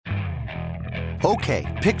Okay,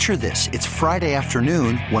 picture this. It's Friday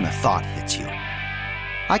afternoon when a thought hits you.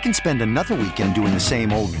 I can spend another weekend doing the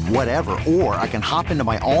same old whatever, or I can hop into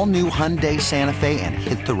my all-new Hyundai Santa Fe and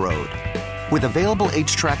hit the road. With available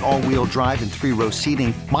H-Track all-wheel drive and 3-row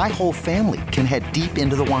seating, my whole family can head deep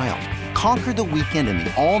into the wild. Conquer the weekend in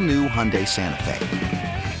the all-new Hyundai Santa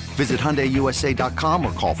Fe. Visit HyundaiUSA.com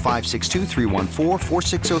or call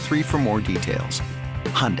 562-314-4603 for more details.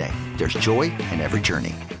 Hyundai, there's joy in every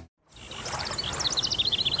journey.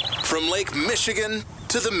 From Lake Michigan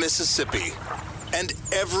to the Mississippi and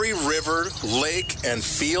every river, lake, and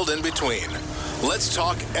field in between, let's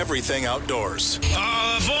talk everything outdoors.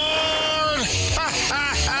 All aboard!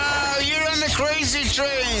 You're on the crazy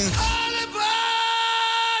train. All aboard!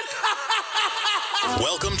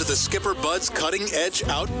 Welcome to the Skipper Bud's Cutting Edge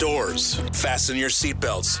Outdoors. Fasten your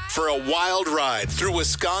seatbelts for a wild ride through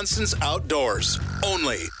Wisconsin's outdoors.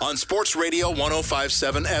 Only on Sports Radio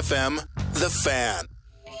 105.7 FM, The Fan.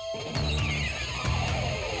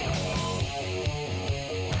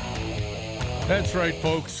 That's right,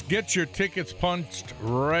 folks. Get your tickets punched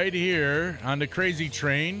right here on the Crazy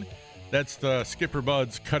Train. That's the Skipper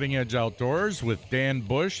Bud's Cutting Edge Outdoors with Dan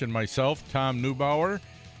Bush and myself, Tom Neubauer.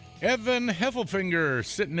 Evan Heffelfinger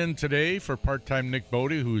sitting in today for part-time Nick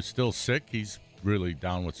Bodie, who's still sick. He's really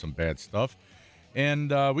down with some bad stuff.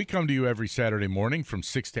 And we come to you every Saturday morning from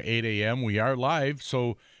 6 to 8 a.m. We are live,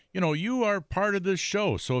 so, you are part of this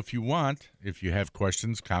show. So if you have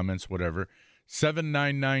questions, comments, whatever,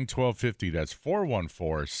 799-1250. That's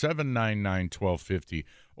 414-799-1250.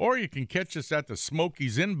 Or you can catch us at the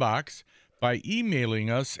Smokies inbox by emailing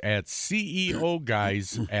us at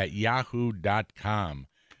ceoguys@yahoo.com.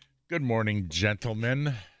 Good morning,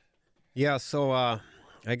 gentlemen. Yeah, so I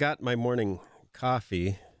got my morning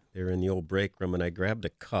coffee there in the old break room, and I grabbed a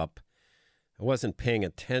cup. I wasn't paying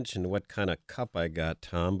attention to what kind of cup I got,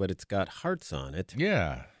 Tom, but it's got hearts on it.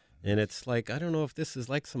 Yeah. And it's like, I don't know if this is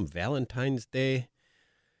like some Valentine's Day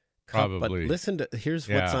cup. Probably. But listen to, here's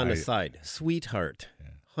what's on the side. Sweetheart,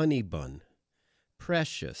 honey bun,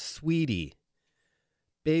 precious, sweetie,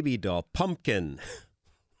 baby doll, pumpkin.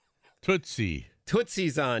 Tootsie.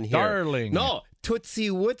 Tootsie's on here. Darling. No,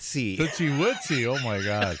 Tootsie Wootsy. Tootsie Wootsy. Oh, my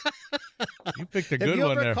God. You picked a good one there.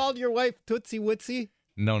 Have you ever called your wife Tootsie Wootsy?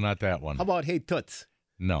 No, not that one. How about, hey, Toots?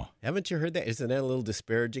 No. Haven't you heard that? Isn't that a little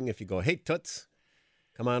disparaging if you go, hey, Toots?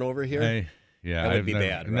 Come on over here. That would be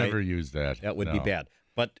bad, right? Never used that. That would be bad.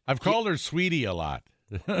 But I've called her Sweetie a lot.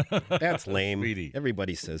 That's lame. Sweetie.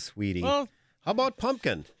 Everybody says Sweetie. Well, how about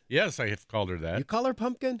Pumpkin? Yes, I have called her that. You call her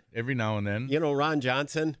Pumpkin? Every now and then. Ron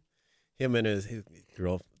Johnson, him and his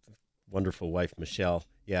girl, wonderful wife, Michelle.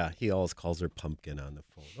 Yeah, he always calls her Pumpkin on the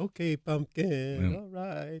phone. Okay, Pumpkin. All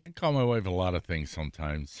right. I call my wife a lot of things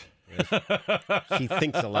sometimes. She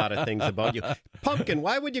thinks a lot of things about you. Pumpkin,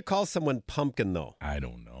 why would you call someone Pumpkin, though? I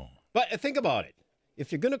don't know. But think about it.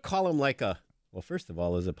 If you're going to call him well, first of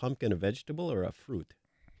all, is a pumpkin a vegetable or a fruit?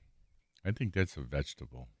 I think that's a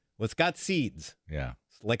vegetable. Well, it's got seeds. Yeah.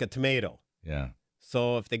 It's like a tomato. Yeah.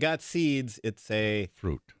 So if they got seeds, it's a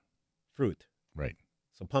fruit. Right.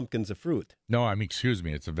 So pumpkin's a fruit. No, excuse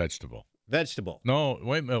me, it's a vegetable. Vegetable. No,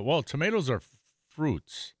 wait a minute. Well, tomatoes are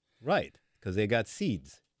fruits. Right, because they got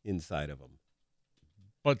seeds inside of them.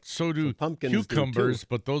 But so do cucumbers,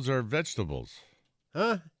 but those are vegetables.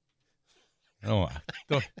 Huh? No,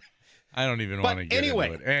 I don't even want to get into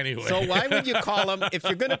it. Anyway. So why would you call them, if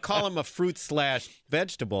you're going to call them a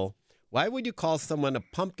fruit/vegetable, why would you call someone a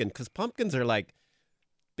pumpkin? Because pumpkins are like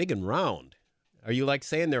big and round. Are you like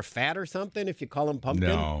saying they're fat or something if you call them pumpkin?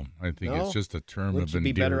 No, I think it's just a term of endearment. Would you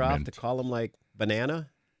be better off to call them like banana?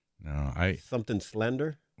 No, something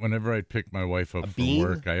slender? Whenever I'd pick my wife up from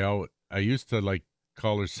work, I used to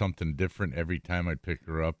call her something different every time I'd pick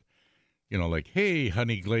her up. Like, hey,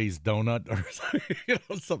 honey glazed donut or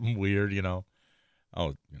something weird,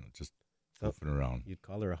 just goofing around. You'd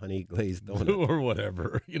call her a honey glazed donut. Or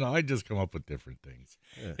whatever. I just come up with different things.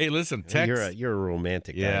 Yeah. Hey, listen, Tex. You're a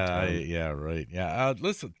romantic guy. Yeah, right. Yeah.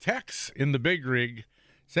 Listen, Tex in the Big Rig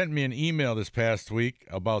sent me an email this past week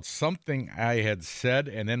about something I had said,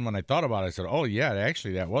 and then when I thought about it, I said, oh, yeah,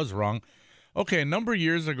 actually, that was wrong. Okay, a number of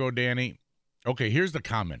years ago, Danny, here's the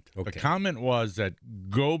comment. Okay. The comment was that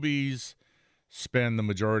gobies spend the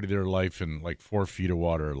majority of their life in 4 feet of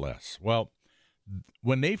water or less. Well,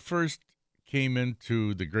 when they first came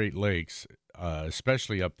into the Great Lakes,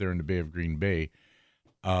 especially up there in the Bay of Green Bay,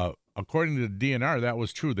 according to the DNR, that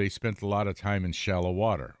was true. They spent a lot of time in shallow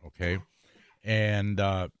water, okay? And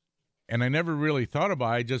I never really thought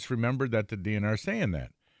about it. I just remembered that the DNR saying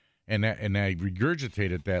that. And I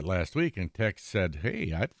regurgitated that last week, and Tex said,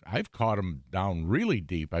 hey, I've caught them down really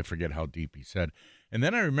deep. I forget how deep he said. And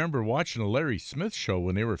then I remember watching a Larry Smith show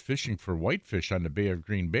when they were fishing for whitefish on the Bay of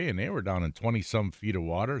Green Bay, and they were down in 20-some feet of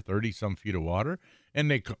water, 30-some feet of water, and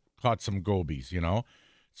they caught some gobies,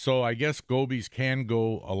 So I guess gobies can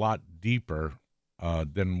go a lot deeper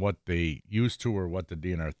than what they used to or what the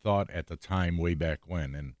DNR thought at the time way back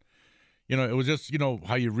when. And, it was just,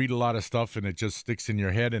 how you read a lot of stuff and it just sticks in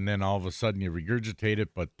your head and then all of a sudden you regurgitate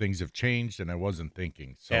it, but things have changed and I wasn't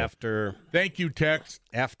thinking. So thank you, Tex.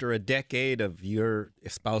 After a decade of your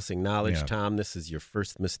espousing knowledge, Tom, this is your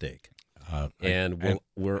first mistake.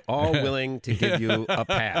 We're all willing to give you a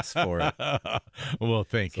pass for it. Well,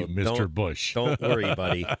 thank you, Mr. Bush. Don't worry,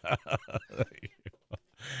 buddy.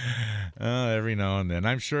 Every now and then.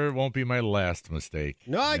 I'm sure it won't be my last mistake.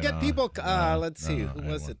 No, I get people. Let's see. Who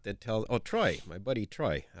was it that tells? Oh, Troy, my buddy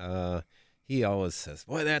Troy. He always says,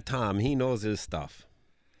 boy, that Tom, he knows his stuff.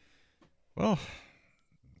 Well,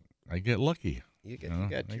 I get lucky. You get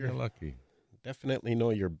lucky. Definitely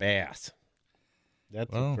know your bass.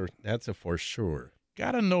 That's a for sure.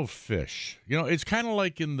 Gotta know fish. It's kind of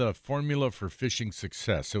like in the Formula for Fishing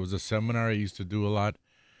Success. It was a seminar I used to do a lot.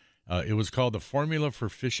 It was called the Formula for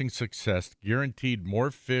Fishing Success, guaranteed more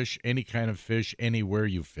fish, any kind of fish, anywhere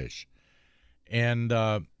you fish. And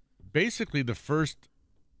basically the first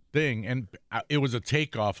thing, and it was a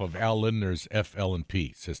takeoff of Al Lindner's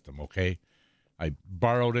FL&P system, okay? I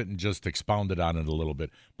borrowed it and just expounded on it a little bit.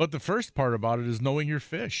 But the first part about it is knowing your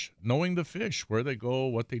fish, knowing the fish, where they go,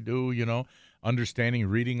 what they do, understanding,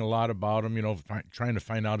 reading a lot about them, trying to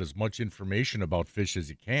find out as much information about fish as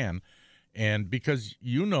you can. And because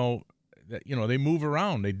that they move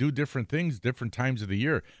around, they do different things different times of the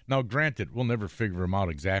year. Now, granted, we'll never figure them out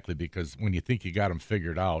exactly because when you think you got them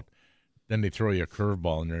figured out, then they throw you a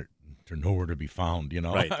curveball and they're nowhere to be found.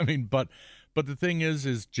 Right. I mean, but the thing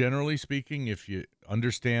is generally speaking, if you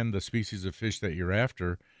understand the species of fish that you're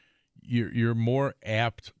after, you're more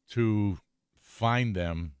apt to find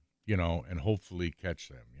them, and hopefully catch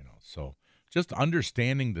them. So just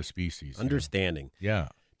understanding the species. Understanding. Yeah.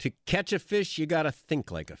 To catch a fish, you got to think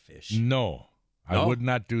like a fish. No, I would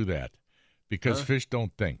not do that because fish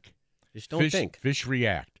don't think. Fish don't think. Fish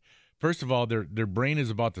react. First of all, their brain is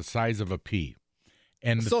about the size of a pea.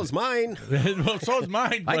 And so is mine. Well, so is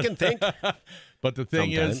mine. I can think. But the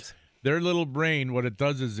thing Sometimes. is, their little brain, what it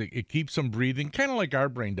does is it keeps them breathing, kind of like our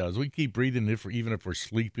brain does. We keep breathing even if we're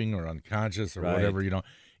sleeping or unconscious or whatever,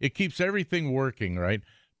 It keeps everything working, right?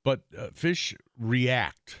 But fish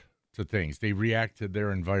react to things. They react to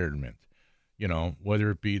their environment, whether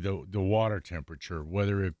it be the water temperature,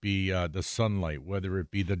 whether it be the sunlight, whether it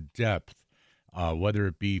be the depth, whether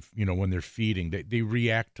it be, when they're feeding. They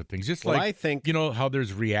react to things. Just like, I think, how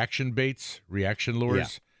there's reaction baits, reaction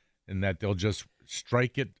lures, and that they'll just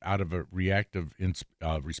strike it out of a reactive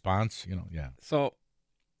response, So,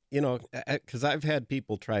 because I've had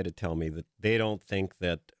people try to tell me that they don't think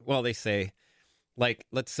that, they say, like,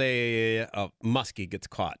 let's say a muskie gets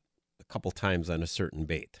caught a couple times on a certain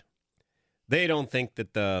bait. They don't think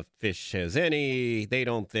that the fish has any, they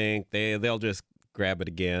don't think, they'll just grab it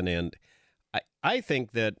again. And I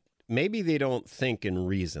think that maybe they don't think and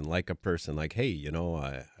reason like a person, like, hey,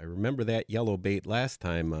 I remember that yellow bait last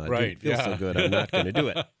time. Didn't feel so good, I'm not going to do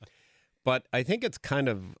it. But I think it's kind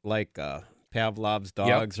of like Pavlov's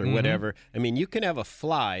dogs or whatever. I mean, you can have a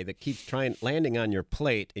fly that keeps landing on your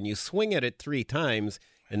plate, and you swing at it 3 times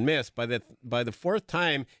and miss. By the 4th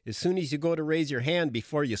time, as soon as you go to raise your hand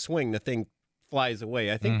before you swing, the thing flies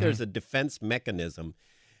away. I think there's a defense mechanism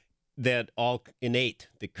that all innate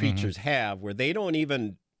the creatures have where they don't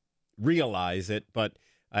even realize it, but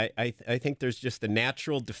I think there's just a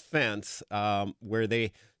natural defense where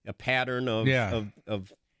a pattern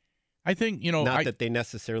of I think, not that they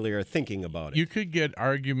necessarily are thinking about it. You could get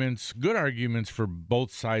good arguments for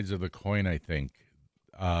both sides of the coin, I think,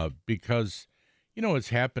 because, it's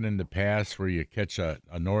happened in the past where you catch a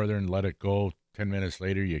northern, let it go, 10 minutes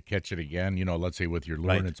later you catch it again, let's say with your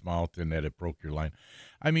lure in its mouth and that it broke your line.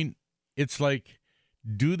 I mean, it's like,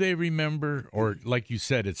 do they remember? Or like you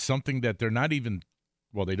said, it's something that they're not even,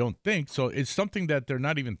 they don't think. So it's something that they're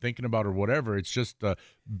not even thinking about or whatever. It's just a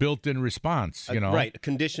built-in response, Right, a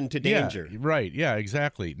condition to danger. Yeah, right, yeah,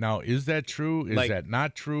 exactly. Now, is that true? Is that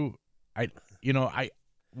not true? I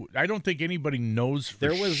don't think anybody knows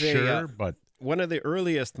for sure, but one of the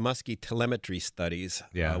earliest muskie telemetry studies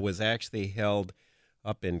was actually held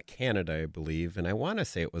up in Canada, I believe, and I want to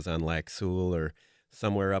say it was on Lac Seul or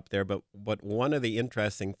somewhere up there. But one of the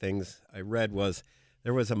interesting things I read was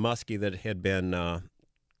there was a muskie that had been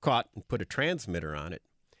caught and put a transmitter on it,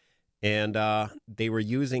 and they were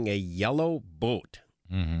using a yellow boat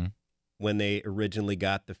when they originally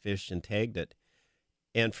got the fish and tagged it.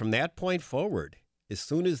 And from that point forward, as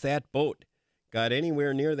soon as that boat got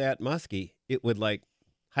anywhere near that muskie, it would like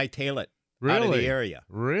hightail it out of the area.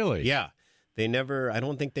 Really? Yeah. They never, I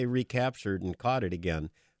don't think they recaptured and caught it again.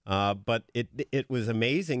 But it was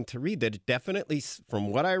amazing to read that it definitely, from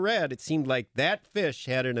what I read, it seemed like that fish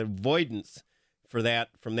had an avoidance for that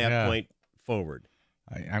from that point forward.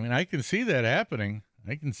 I mean, I can see that happening.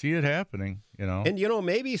 I can see it happening, And,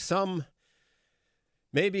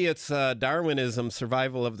 maybe it's Darwinism,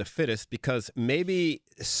 survival of the fittest, because maybe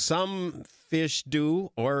some fish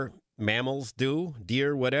do, or mammals do,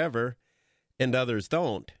 deer, whatever, and others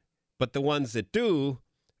don't. But the ones that do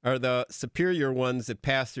are the superior ones that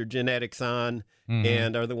pass their genetics on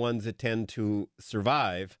and are the ones that tend to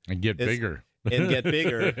survive. And get bigger. And get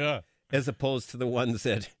bigger, Yeah. as opposed to the ones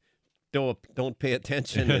that don't pay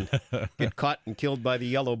attention and get caught and killed by the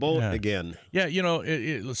yellow boat again. Yeah,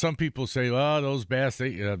 some people say, "Well, those bass,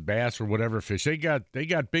 bass or whatever fish, they got big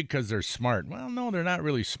because they're smart." Well, no, they're not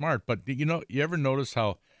really smart. But you ever notice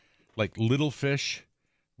how, like little fish,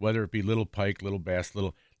 whether it be little pike, little bass,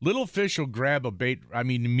 little fish will grab a bait. I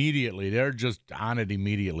mean, immediately they're just on it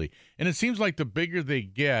immediately. And it seems like the bigger they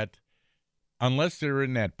get, unless they're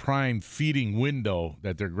in that prime feeding window,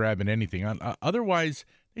 that they're grabbing anything. Otherwise,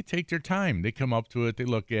 they take their time. They come up to it. They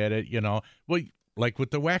look at it, Well, like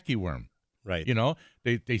with the wacky worm. Right.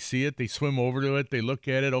 They see it. They swim over to it. They look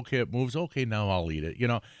at it. Okay, it moves. Okay, now I'll eat it.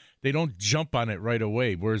 They don't jump on it right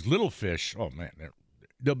away. Whereas little fish, oh, man,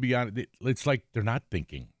 they'll be on it. It's like they're not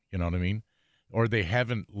thinking. You know what I mean? Or they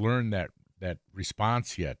haven't learned that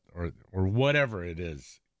response yet, or whatever it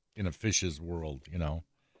is in a fish's world,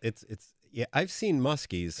 It's yeah, I've seen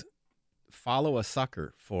muskies follow a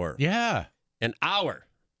sucker for an hour.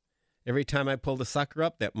 Every time I pull the sucker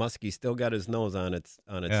up, that muskie still got his nose on its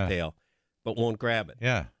tail, but won't grab it.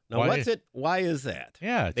 Yeah. Now, why is that?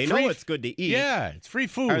 Yeah. They know it's good to eat. Yeah, it's free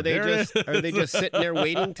food. Are they just sitting there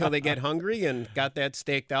waiting till they get hungry and got that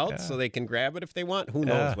staked out so they can grab it if they want? Who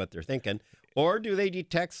knows what they're thinking? Or do they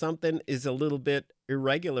detect something is a little bit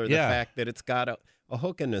irregular, the fact that it's got a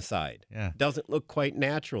hook in the side? Yeah. Doesn't look quite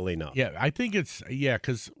natural enough. Yeah, I think it's,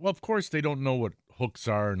 because, well, of course they don't know what hooks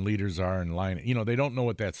are and leaders are and line. They don't know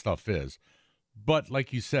what that stuff is. But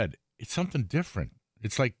like you said, it's something different.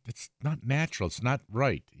 It's like, it's not natural. It's not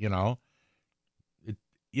right, It's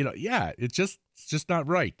just not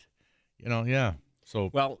right, So,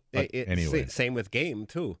 well, anyway. Same with game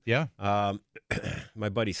too. Yeah. My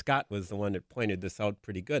buddy Scott was the one that pointed this out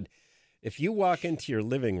pretty good. If you walk into your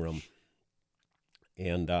living room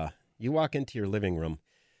and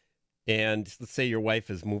let's say your wife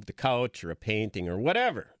has moved a couch or a painting or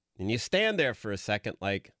whatever, and you stand there for a second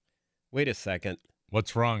like, wait a second.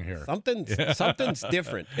 What's wrong here? Something's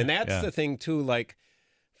different. And that's the thing too, like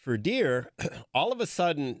for deer, all of a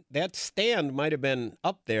sudden that stand might have been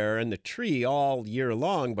up there in the tree all year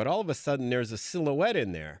long, but all of a sudden there's a silhouette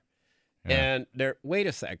in there. Yeah. And wait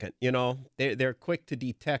a second, they're quick to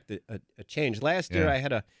detect a change. Last year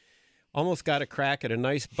I almost got a crack at a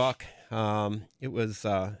nice buck. It was,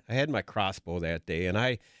 I had my crossbow that day, and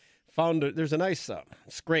I found there's a nice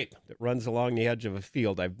scrape that runs along the edge of a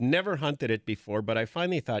field. I've never hunted it before, but I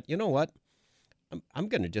finally thought, you know what? I'm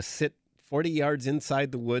going to just sit 40 yards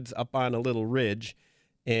inside the woods up on a little ridge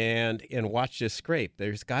and watch this scrape.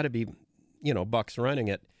 There's got to be, bucks running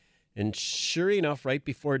it. And sure enough, right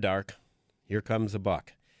before dark, here comes a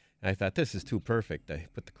buck. And I thought, this is too perfect. I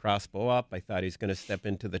put the crossbow up. I thought he's going to step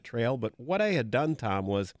into the trail. But what I had done, Tom,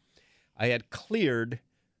 was I had cleared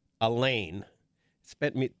a lane.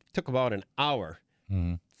 Took about an hour.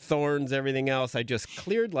 Mm-hmm. Thorns, everything else. I just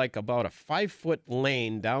cleared like about a 5-foot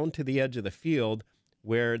lane down to the edge of the field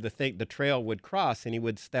where the trail would cross, and he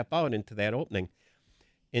would step out into that opening.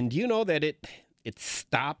 And do you know that it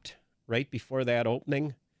stopped right before that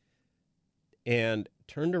opening and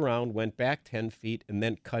turned around, went back 10 feet, and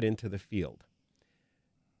then cut into the field?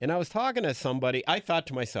 And I was talking to somebody. I thought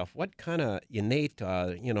to myself, what kind of innate,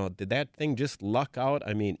 did that thing just luck out?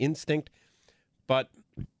 I mean, instinct. But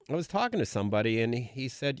I was talking to somebody, and he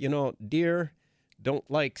said, deer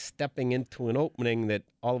don't like stepping into an opening that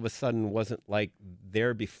all of a sudden wasn't like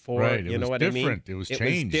there before. Right. You know what different. I mean? It was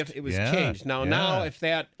changed. It was changed. Now, if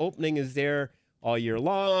that opening is there all year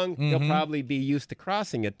long, they'll probably be used to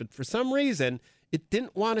crossing it. But for some reason, it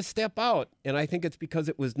didn't want to step out, and I think it's because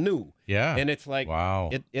it was new. Yeah. And it's like,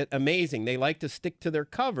 wow. It amazing. They like to stick to their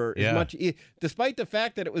cover as much, despite the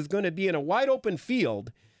fact that it was going to be in a wide open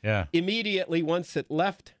field. Yeah. Immediately once it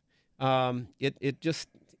left, it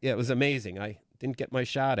was amazing. I didn't get my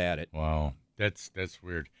shot at it. Wow. That's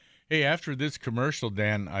weird. Hey, after this commercial,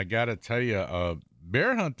 Dan, I got to tell you a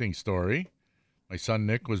bear hunting story. My son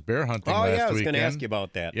Nick was bear hunting last Oh, weekend. yeah, I was going to ask you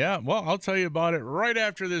about that. Yeah, well, I'll tell you about it right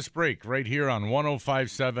after this break, right here on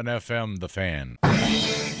 105.7 FM, The Fan.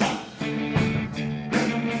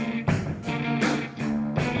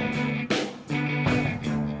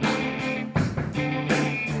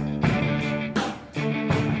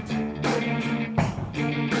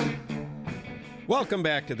 Welcome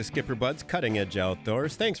back to the Skipper Buds Cutting Edge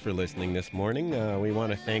Outdoors. Thanks for listening this morning. We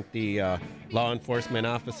want to thank the law enforcement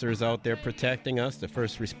officers out there protecting us, the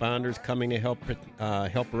first responders coming to help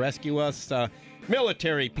rescue us,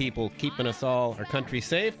 military people keeping us all, our country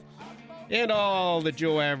safe, and all the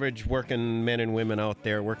Joe Average working men and women out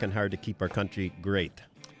there working hard to keep our country great.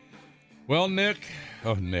 Well, Nick.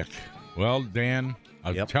 Well, Dan,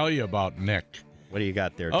 I'll tell you about Nick. What do you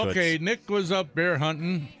got there, Toots? Okay, Nick was up bear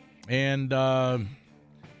hunting, and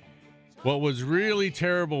what was really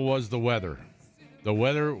terrible was the weather. The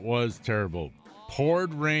weather was terrible.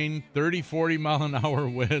 Poured rain, 30, 40 mile an hour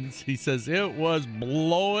winds. He says it was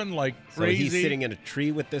blowing like crazy. So he's sitting in a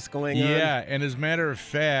tree with this going on? Yeah, and as a matter of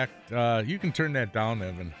fact, you can turn that down,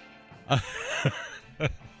 Evan.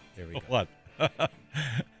 There we go. What?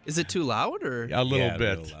 Is it too loud or? A little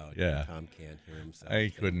bit. A little loud. Yeah. Tom can't hear himself.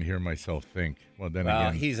 I couldn't hear myself think. Well, then Well,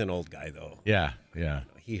 again. he's an old guy, though. Yeah.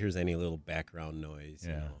 He hears any little background noise.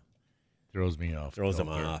 Yeah. Throws me off. Throws him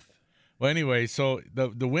Don't care. off. Well, anyway, so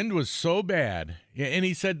the wind was so bad, and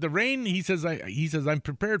he said the rain. He says I'm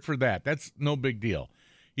prepared for that. That's no big deal.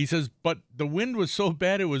 He says, but the wind was so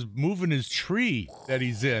bad it was moving his tree that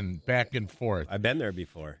he's in back and forth. I've been there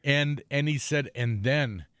before. And he said, and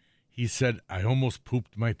then he said, I almost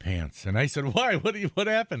pooped my pants. And I said, why? What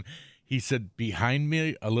happened? He said, behind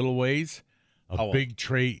me a little ways, a big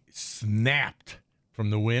tree snapped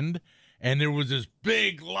from the wind. And there was this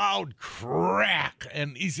big, loud crack,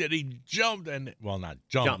 and he said he jumped, not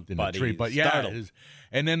jumped in the tree, but yeah,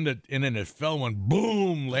 and then it fell and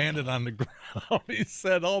boom, landed on the ground. He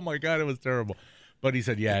said, "Oh my God, it was terrible," but he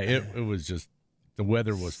said, "Yeah, it was just the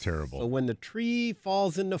weather was terrible." So when the tree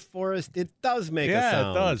falls in the forest, it does make a sound.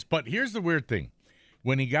 Yeah, it does. But here's the weird thing: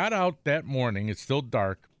 when he got out that morning, it's still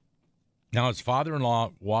dark. Now his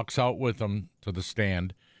father-in-law walks out with him to the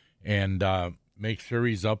stand, and make sure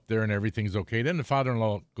he's up there and everything's okay. Then the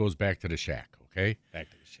father-in-law goes back to the shack, okay? Back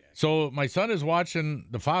to the shack. So my son is watching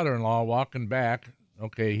the father-in-law walking back.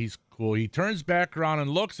 Okay, he's cool. He turns back around and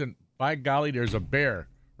looks, and by golly, there's a bear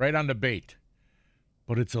right on the bait.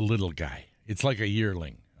 But it's a little guy. It's like a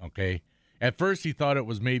yearling, okay? At first he thought it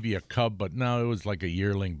was maybe a cub, but no, it was like a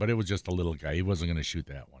yearling, but it was just a little guy. He wasn't going to shoot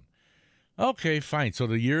that one. Okay, fine. So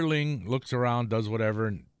the yearling looks around, does whatever,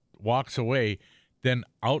 and walks away. Then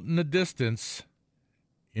out in the distance,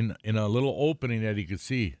 in a little opening that he could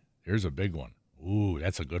see, there's a big one. Ooh,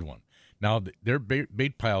 that's a good one. Now, their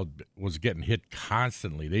bait pile was getting hit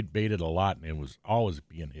constantly. They baited a lot, and it was always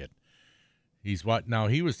being hit. Now,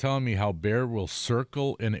 he was telling me how bear will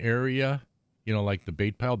circle an area, like the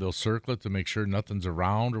bait pile. They'll circle it to make sure nothing's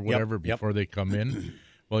around or whatever before they come in.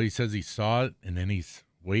 Well, he says he saw it, and then he's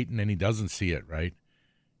waiting, and he doesn't see it, right?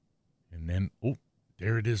 And then,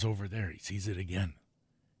 there it is over there. He sees it again.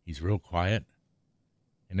 He's real quiet.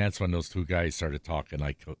 And that's when those two guys started talking.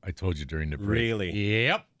 I told you during the break. Really?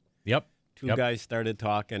 Yep. Two guys started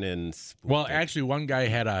talking and well, actually, one guy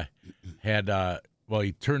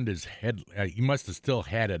he turned his head. He must have still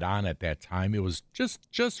had it on at that time. It was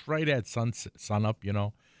just right at sun up,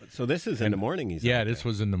 So this is in the morning. This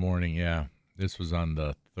was in the morning. Yeah, this was on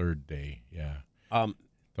the third day. Yeah.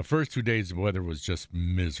 The first 2 days, the weather was just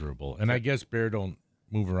miserable, and I guess bear don't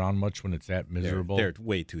move around much when it's that miserable. They're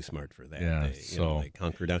way too smart for that. Yeah, they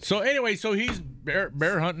hunker down. So anyway, so he's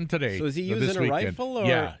bear hunting today. So is he using a rifle? Or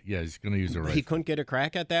Yeah, he's going to use a rifle. He couldn't get a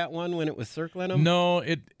crack at that one when it was circling him? No,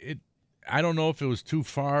 I don't know if it was too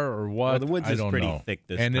far or what. Well, the woods I don't is pretty know. thick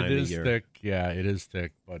this and time it is of year. thick. Yeah, it is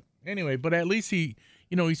thick. But anyway, at least he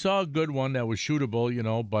saw a good one that was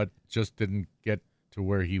shootable, but just didn't get to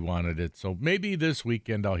where he wanted it. So maybe this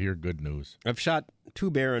weekend I'll hear good news. I've shot 2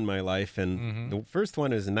 bear in my life, and the first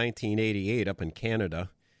one is in 1988 up in Canada.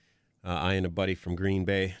 I and a buddy from Green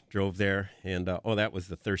Bay drove there, and that was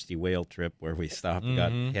the Thirsty Whale trip where we stopped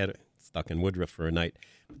and got stuck in Woodruff for a night.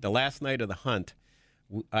 The last night of the hunt,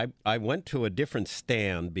 I went to a different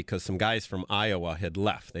stand because some guys from Iowa had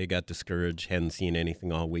left. They got discouraged, hadn't seen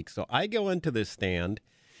anything all week. So I go into this stand.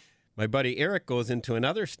 My buddy Eric goes into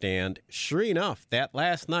another stand. Sure enough, that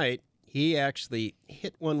last night, he actually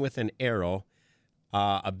hit one with an arrow,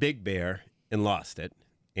 a big bear, and lost it.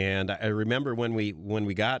 And I remember when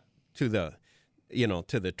we got to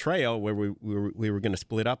to the trail where we were going to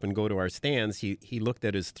split up and go to our stands, he looked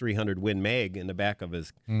at his 300 Win Mag in the back of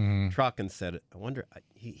his truck and said, I wonder,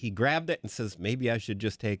 he grabbed it and says, maybe I should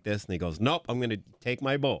just take this. And he goes, nope, I'm going to take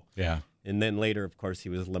my bow. Yeah. And then later, of course, he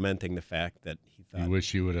was lamenting the fact that he thought You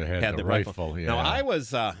wish you would have had the rifle. Yeah. Now, I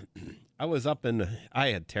was up I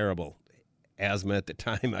had terrible asthma at the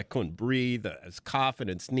time. I couldn't breathe. I was coughing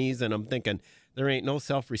and sneezing. I'm thinking, there ain't no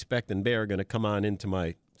self-respecting bear going to come on into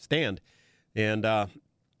my stand. And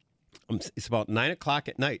it's about 9 o'clock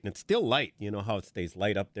at night, and it's still light. You know how it stays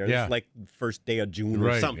light up there? Yeah. It's like first day of June or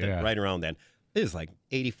Right, something, yeah. right around then. It was like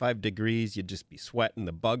 85 degrees. You'd just be sweating.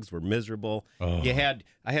 The bugs were miserable. Oh.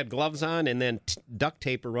 I had gloves on and then duct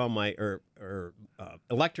tape around my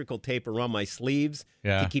electrical tape around my sleeves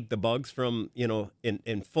Yeah. to keep the bugs from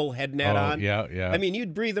in full head net on. Yeah, yeah. I mean,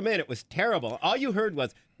 you'd breathe them in. It was terrible. All you heard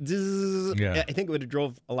was zzz. Yeah. I think it would have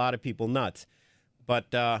drove a lot of people nuts.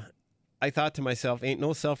 But I thought to myself, ain't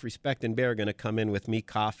no self-respecting bear going to come in with me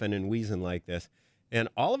coughing and wheezing like this. And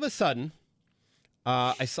all of a sudden,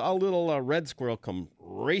 I saw a little red squirrel come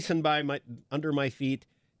racing by under my feet,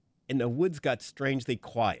 and the woods got strangely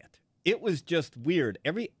quiet. It was just weird.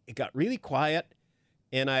 It got really quiet,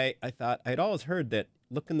 and I thought, I'd always heard that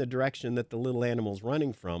look in the direction that the little animal's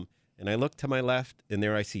running from, and I looked to my left, and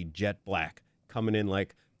there I see Jet Black coming in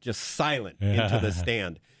like just silent into the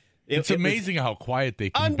stand. It's amazing how quiet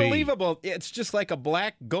they can be. Unbelievable. It's just like a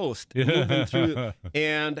black ghost moving through.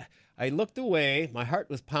 And I looked away. My heart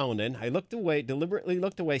was pounding. I looked away, deliberately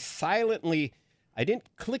looked away, silently. I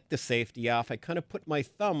didn't click the safety off. I kind of put my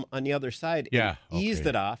thumb on the other side and eased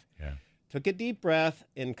it off. Yeah. Took a deep breath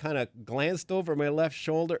and kind of glanced over my left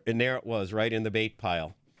shoulder, and there it was, right in the bait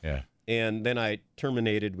pile. Yeah. And then I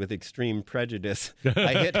terminated with extreme prejudice.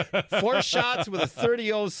 I hit 4 shots with a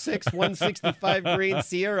 30-06 165 grain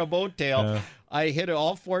Sierra boat tail. I hit it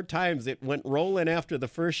all 4 times. It went rolling after the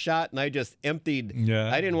first shot, and I just emptied.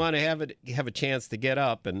 Yeah. I didn't want to have a chance to get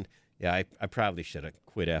up, and I probably should have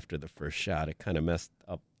quit after the first shot. It kind of messed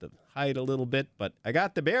up the height a little bit, but I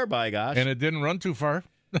got the bear, by gosh. And it didn't run too far.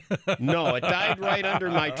 No, it died right under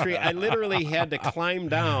my tree. I literally had to climb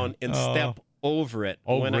down and step over it.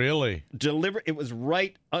 Oh, really? It was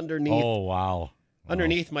right underneath. Oh, wow.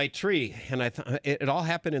 Underneath my tree, and I thought it all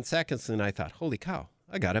happened in seconds. And I thought, "Holy cow!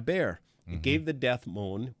 I got a bear!" It gave the death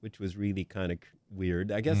moan, which was really kind of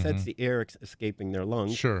weird. I guess that's the air escaping their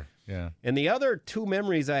lungs. Sure. Yeah. And the other 2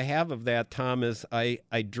 memories I have of that, Tom, is I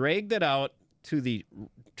dragged it out to the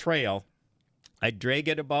trail. I drag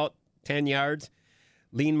it about 10 yards.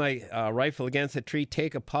 Lean my rifle against a tree,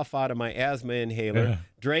 take a puff out of my asthma inhaler,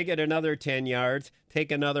 drag it another 10 yards,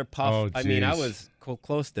 take another puff. Oh, I mean, I geez. was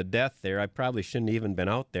close to death there. I probably shouldn't have even been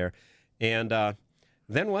out there. And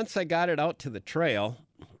then once I got it out to the trail,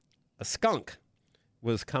 a skunk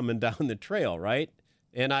was coming down the trail, right?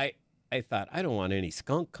 And I thought, I don't want any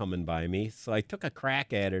skunk coming by me. So I took a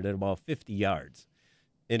crack at it at about 50 yards,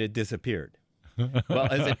 and it disappeared. Well,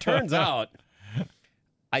 as it turns out,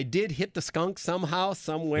 I did hit the skunk somehow,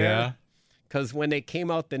 somewhere. Yeah. Because when they came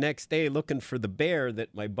out the next day looking for the bear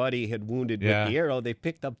that my buddy had wounded with the arrow, they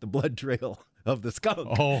picked up the blood trail of the skunk.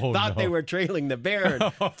 Oh, Thought they were trailing the bear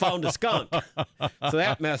and found a skunk. So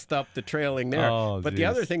that messed up the trailing there. Oh, but the geez.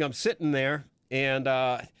 other thing, I'm sitting there and,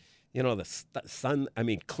 the sun,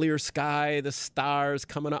 clear sky, the stars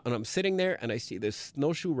coming up. And I'm sitting there and I see this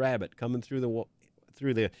snowshoe rabbit coming through the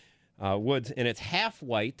woods. And it's half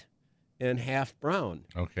white and half brown.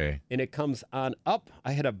 Okay. And it comes on up.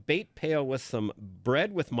 I had a bait pail with some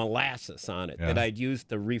bread with molasses on it that I'd used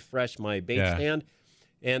to refresh my bait stand.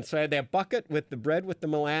 And so I had that bucket with the bread with the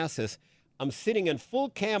molasses. I'm sitting in full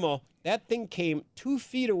camo. That thing came 2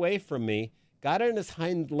 feet away from me, got on its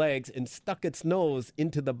hind legs, and stuck its nose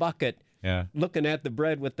into the bucket, looking at the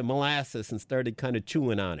bread with the molasses, and started kind of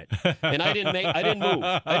chewing on it. And I didn't move.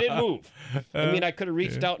 I mean, I could have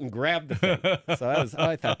reached out and grabbed the thing. So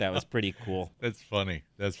I thought that was pretty cool. That's funny.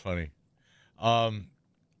 Well,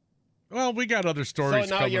 we got other stories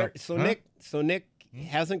So now coming up. Nick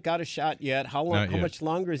hasn't got a shot yet. How long? Not How yet. much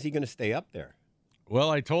longer is he going to stay up there? Well,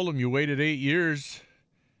 I told him you waited 8 years.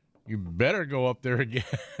 You better go up there again.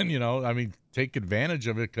 Take advantage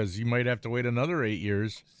of it because you might have to wait another 8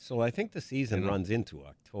 years. So I think the season runs into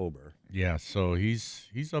October. Yeah, so he's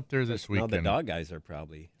up there this Now weekend. the dog guys are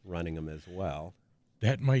probably running them as well.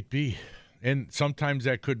 That might be. And sometimes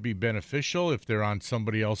that could be beneficial if they're on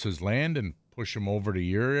somebody else's land and push them over to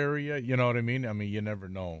your area. You know what I mean? You never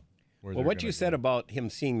know. Well, what you said about him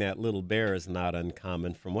seeing that little bear is not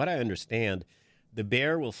uncommon. From what I understand, the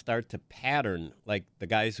bear will start to pattern like the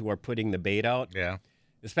guys who are putting the bait out. Yeah.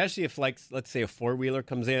 Especially if, let's say a four-wheeler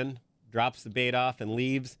comes in, drops the bait off and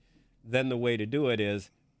leaves. then the way to do it is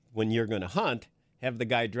when you're going to hunt, have the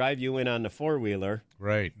guy drive you in on the four-wheeler,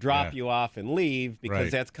 Right. drop you off and leave, because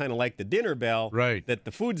Right. that's kind of like the dinner bell, Right. that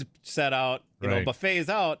the food's set out, Right. buffet's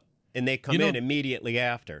out, and they come in immediately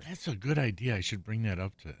after. That's a good idea. I should bring that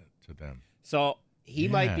up to them. So he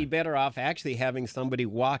might Yeah. be better off actually having somebody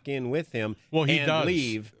walk in with him Well, he and does.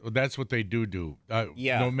 leave. Well, that's what they do.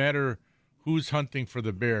 Yeah. No matter who's hunting for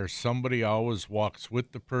the bear, somebody always walks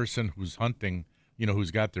with the person who's hunting,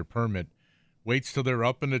 who's got their permit, waits till they're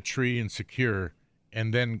up in the tree and secure,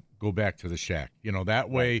 and then go back to the shack. That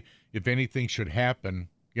way, if anything should happen,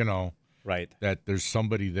 Right. that there's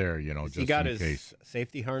somebody there, just He got in his case.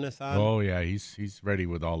 safety harness on. Oh, yeah, he's ready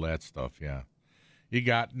with all that stuff, yeah.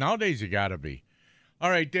 Nowadays you got to be. All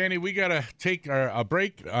right, Danny, we got to take a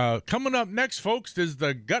break. Coming up next, folks, is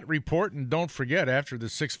the Gut Report. And don't forget, after the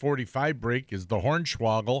 6:45 break is the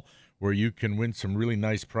Hornswoggle, where you can win some really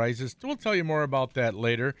nice prizes. We'll tell you more about that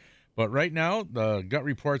later. But right now, the Gut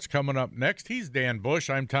Report's coming up next. He's Dan Bush.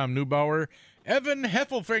 I'm Tom Neubauer. Evan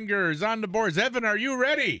Heffelfinger is on the boards. Evan, are you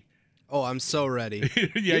ready? Oh, I'm so ready.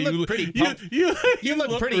 Yeah, You look pretty pumped. You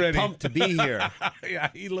look pretty ready. pumped to be here. Yeah,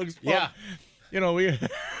 he looks pumped. Yeah. We...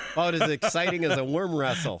 About as exciting as a worm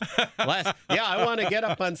wrestle. I want to get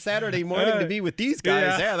up on Saturday morning to be with these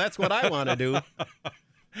guys. Yeah, that's what I want to do.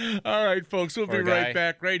 All right, folks, we'll Poor be right guy.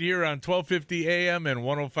 back right here on 1250 AM and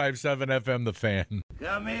 105.7 FM, The Fan.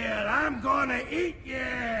 Come here, I'm gonna eat you!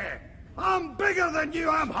 I'm bigger than you,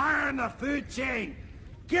 I'm higher in the food chain!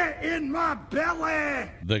 Get in my belly!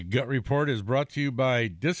 The Gut Report is brought to you by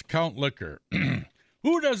Discount Liquor.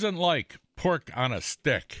 Who doesn't like pork on a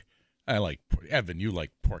stick? Evan, you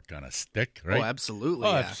like pork on a stick, right? Oh, absolutely.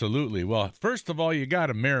 Oh, yeah. absolutely. Well, first of all, you got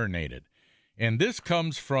to marinate it. And this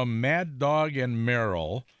comes from Mad Dog and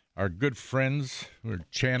Merrill, our good friends who are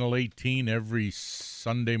Channel 18 every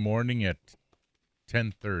Sunday morning at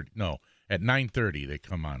 10:30. No, at 9:30 they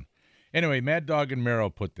come on. Anyway, Mad Dog and Merrill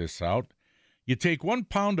put this out. You take 1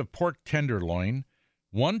 pound of pork tenderloin,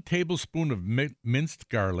 1 tablespoon of minced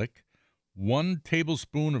garlic, 1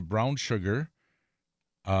 tablespoon of brown sugar,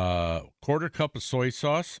 1/4 cup of soy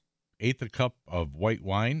sauce, 1/8 cup of white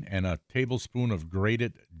wine, and a tablespoon of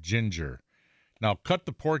grated ginger. Now, cut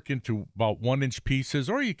the pork into about 1-inch pieces,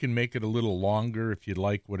 or you can make it a little longer if you'd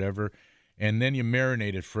like, whatever, and then you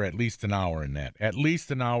marinate it for at least an hour in that. At least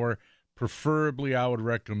an hour. Preferably, I would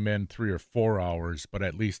recommend 3 or 4 hours, but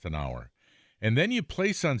at least an hour. And then you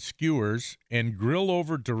place on skewers and grill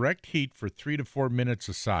over direct heat for 3 to 4 minutes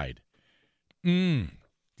aside.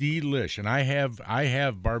 Delish. And I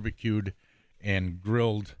have barbecued and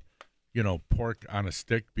grilled, pork on a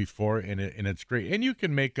stick before, and it's great. And you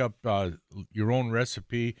can make up your own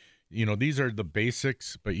recipe. These are the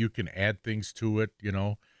basics, but you can add things to it,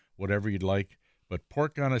 whatever you'd like. But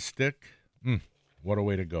pork on a stick, what a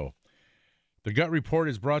way to go. The Gut Report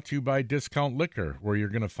is brought to you by Discount Liquor, where you're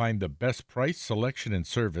going to find the best price, selection, and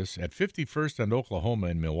service at 51st and Oklahoma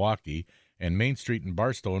in Milwaukee and Main Street in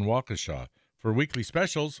Barstow and Waukesha. For weekly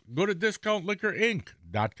specials, go to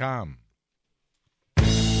discountliquorinc.com.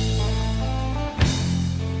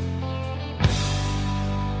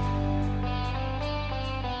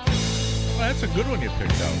 Well, that's a good one you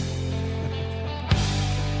picked out.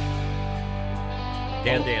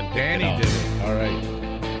 Dan picked Danny it out. did it. All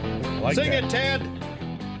right. Like Sing that. it, Ted.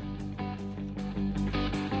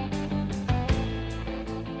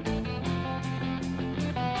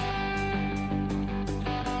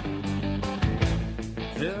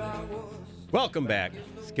 Welcome back,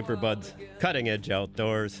 Skipper Bud's Cutting Edge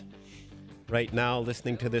Outdoors. Right now,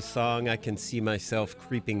 listening to this song, I can see myself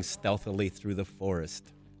creeping stealthily through the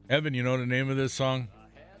forest. Evan, you know the name of this song?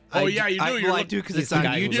 I Oh, yeah, you do. I do because He's it's the on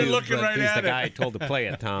guy who- YouTube. You're looking but- right He's at the guy it. I told to play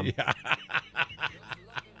it, Tom.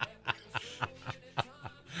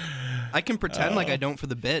 I can pretend like I don't for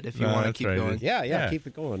the bit if you No, want to that's keep right. going. Yeah, keep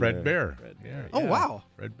it going. Fred Bear. Fred Yeah. Bear. Oh, wow.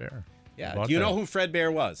 Fred Bear. Yeah. About Do you that. know who Fred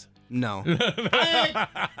Bear was? No.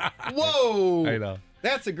 Whoa! I know.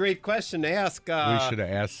 That's a great question to ask. We should have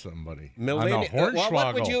asked somebody. Millennial. On a Well,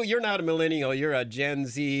 what would Hornswoggle. you? You're not a millennial. You're a Gen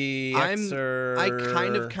Z Xer. I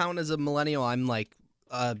kind of count as a millennial. I'm like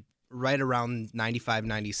right around 95,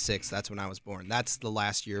 96. That's when I was born. That's the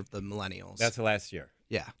last year of the millennials. That's the last year.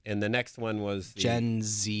 yeah. And the next one was the Gen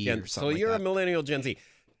Z or So something you're like a that. millennial Gen Z.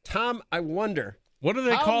 Tom, I wonder. What do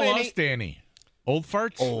they How call many- us, Danny? Old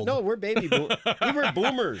farts? Old. No, we're baby boom. We were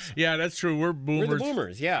boomers. Yeah, that's true. We're boomers. We're the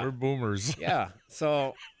boomers. Yeah. We're boomers. Yeah.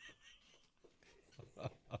 So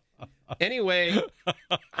anyway,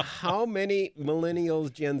 how many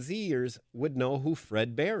millennials, Gen Zers would know who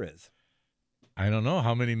Fred Bear is? I don't know.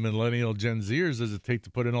 How many millennial Gen Zers does it take to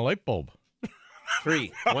put in a light bulb?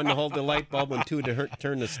 3. 1 to hold the light bulb and 2 to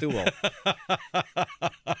turn the stool.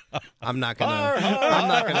 I'm not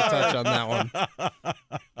gonna touch on that one.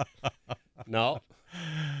 No.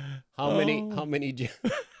 How many?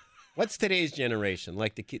 What's today's generation?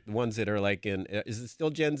 Like the ones that are like is it still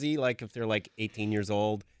Gen Z? Like if they're like 18 years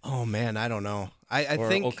old? Oh man, I don't know. I Or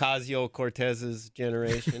think Ocasio-Cortez's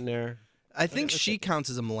generation there? I think she counts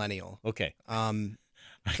as a millennial. Okay.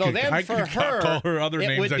 So then I for could her, call her other it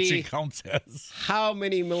names would that she be counts as. how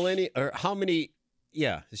many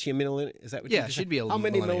yeah, is she a millennial? Is that what Yeah, you she'd be a How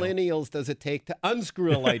many millennial. millennials does it take to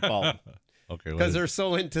unscrew a light bulb? Okay. Because they're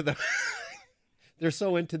so into the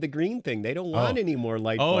the green thing. They don't want any more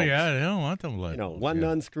light bulbs. Oh yeah, they don't want them light. One to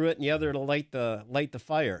unscrew it and the other to light the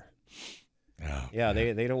fire. Oh, Yeah,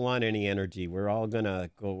 they don't want any energy. We're all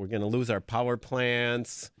gonna go. We're gonna lose our power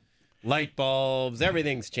plants, light bulbs.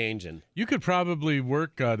 Everything's changing. You could probably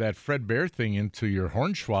work that Fred Bear thing into your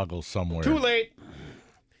Hornswoggle somewhere. Too late.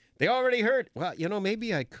 They already heard. Well,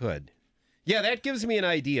 maybe I could. Yeah, that gives me an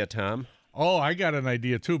idea, Tom. Oh, I got an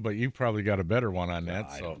idea too, but you probably got a better one on that.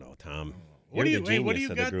 I so. don't know, Tom. What do You're you? the Hey, what do genius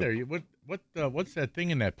you of the got group. there? What's that thing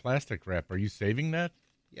in that plastic wrap? Are you saving that?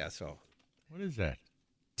 Yeah. So, What is that?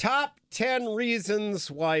 top 10 reasons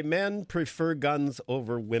why men prefer guns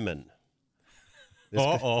over women.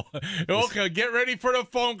 Okay, get ready for the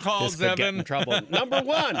phone calls, This could get in Evan. trouble. Number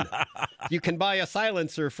 1, you can buy a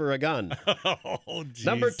silencer for a gun. Oh, geez.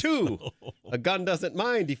 Number 2, a gun doesn't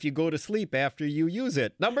mind if you go to sleep after you use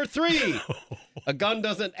it. Number 3, a gun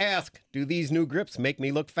doesn't ask, do these new grips make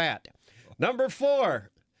me look fat? Number 4,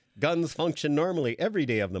 guns function normally every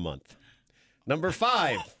day of the month. Number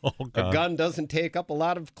 5, a gun doesn't take up a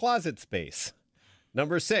lot of closet space.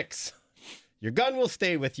 Number 6, your gun will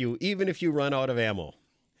stay with you even if you run out of ammo.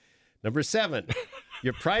 Number 7,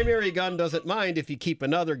 your primary gun doesn't mind if you keep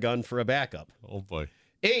another gun for a backup. Oh boy.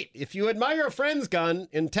 8, if you admire a friend's gun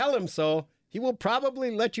and tell him so, he will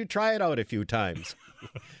probably let you try it out a few times.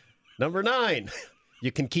 Number 9,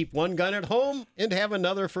 you can keep one gun at home and have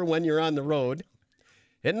another for when you're on the road.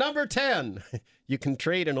 And number 10, you can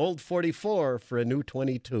trade an old 44 for a new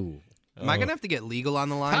 22. Am I gonna have to get legal on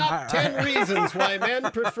the line? Top 10 reasons why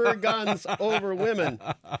men prefer guns over women.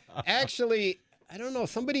 Actually, I don't know.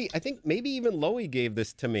 I think maybe even Loie gave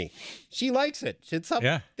this to me. She likes it. It's up.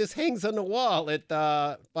 Yeah. This hangs on the wall at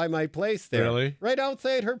by my place there. Really? Right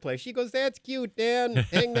outside her place. She goes, "That's cute, Dan.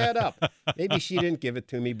 Hang that up." Maybe she didn't give it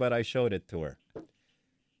to me, but I showed it to her.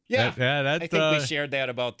 Yeah, I think we shared that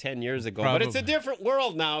about 10 years ago. But it's a different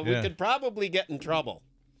world now. Yeah. We could probably get in trouble.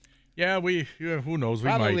 Yeah, who knows? We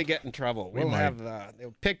Probably might. get in trouble. We We'll might. have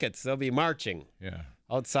pickets. They'll be marching Yeah.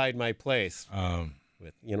 outside my place. Um,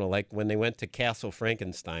 With like when they went to Castle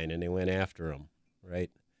Frankenstein and they went after him, right?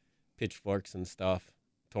 Pitchforks and stuff,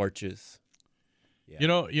 torches.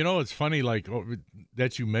 Yeah. You know, it's funny, like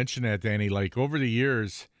that you mentioned that, Danny. Like over the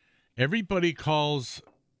years, everybody calls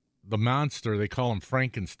the monster. They call him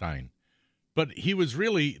Frankenstein, but he was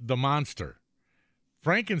really the monster.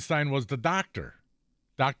 Frankenstein was the doctor,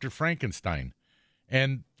 Dr. Frankenstein,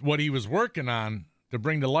 and what he was working on to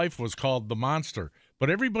bring to life was called the monster. But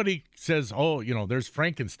everybody says, oh, there's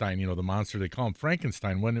Frankenstein, the monster. They call him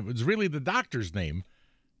Frankenstein, when it was really the doctor's name,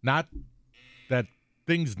 not that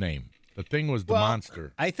thing's name. The thing was the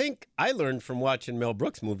monster. I think I learned from watching Mel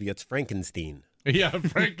Brooks' movie, it's Frankenstein. Yeah,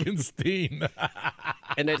 Frankenstein.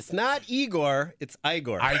 And it's not Igor, it's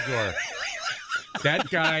Igor. Igor. That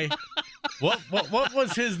guy. What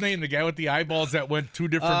was his name? The guy with the eyeballs that went two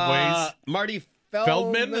different ways? Marty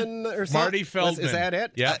Feldman? or something? Marty Feldman. Is that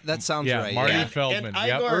it? Yeah. That sounds right. Marty yeah. Feldman. And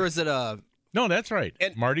Yep. Igor- Or is it a? No, that's right.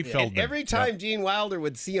 Marty And Feldman. every time Gene Wilder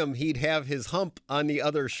would see him, he'd have his hump on the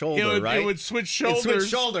other shoulder, right? It would switch It'd shoulders. switch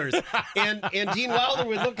shoulders. and Gene Wilder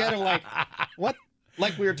would look at him like, what?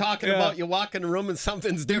 Like we were talking about, you walk in the room and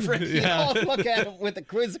something's different. You know, look at him with a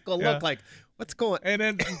quizzical look like, what's going on?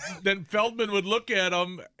 And then Feldman would look at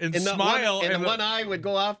him and And smile. and one eye would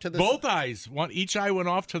go off to the both eyes. Each eye went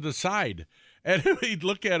off to the side. And he'd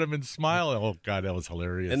look at him and smile. Oh, God, that was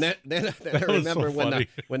hilarious. And then I was remember so when funny.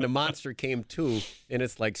 when the monster came to, and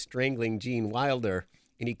it's like strangling Gene Wilder,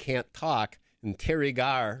 and he can't talk. And Terry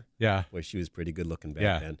Garr, Yeah. well, she was pretty good looking back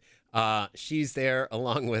Yeah. then. She's there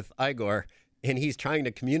along with Igor, and he's trying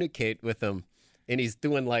to communicate with him, and he's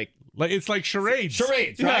doing like It's like charades.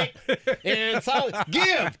 charades, Yeah. right? And so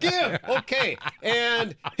give, okay,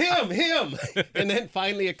 and him, and then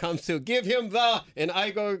finally it comes to give him the, and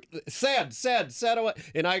Igor said away,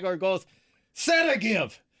 and Igor goes,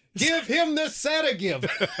 sedative, give him the sedative,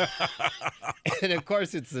 and of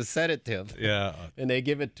course it's the sedative, Yeah. and they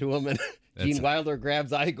give it to him, and Gene Wilder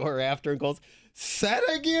grabs Igor after and goes,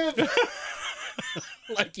 sedative,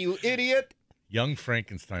 like you idiot. Young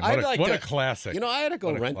Frankenstein. I'd What like a classic. I had to go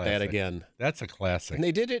What a rent that classic. again. That's a classic. And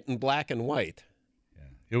they did it in black and white.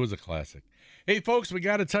 It was a classic. Hey, folks, we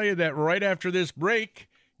got to tell you that right after this break,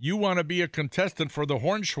 you want to be a contestant for the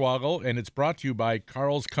Hornswoggle, and it's brought to you by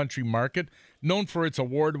Carl's Country Market, known for its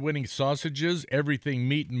award-winning sausages, everything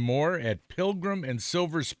meat and more, at Pilgrim and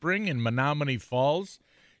Silver Spring in Menominee Falls.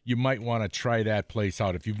 You might want to try that place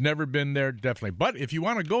out. If you've never been there, definitely. But if you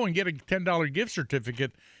want to go and get a $10 gift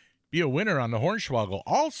certificate, be a winner on the Hornswoggle.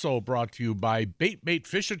 Also brought to you by Bait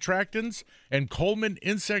Fish Attractants and Coleman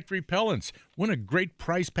Insect Repellents. Win a great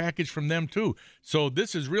price package from them, too. So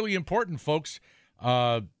this is really important, folks.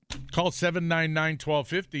 Call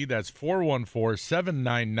 799-1250. That's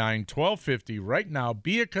 414-799-1250 right now.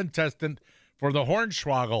 Be a contestant for the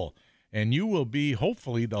Hornswoggle, and you will be,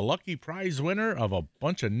 hopefully, the lucky prize winner of a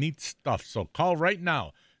bunch of neat stuff. So call right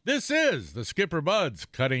now. This is the Skipper Buds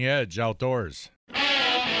Cutting Edge Outdoors.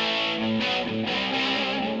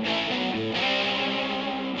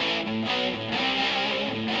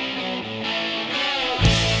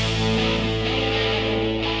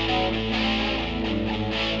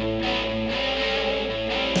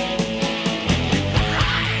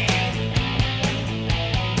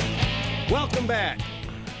 Welcome back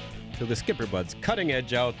to the Skipper Buds Cutting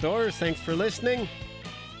Edge Outdoors. Thanks for listening.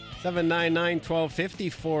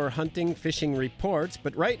 799-1250 for hunting, fishing reports.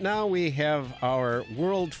 But right now we have our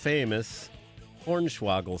world-famous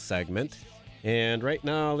Hornswoggle segment. And right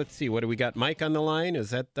now, let's see, what do we got? Mike on the line?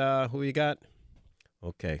 Is that who we got?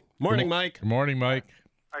 Okay. Morning, Mike. Good morning, Mike.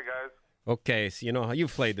 Hi, guys. Okay, so you know how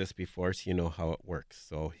you've played this before, so you know how it works.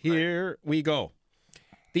 So here we go.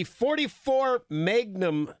 The 44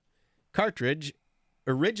 Magnum cartridge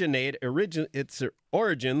its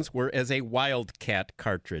origins were as a Wildcat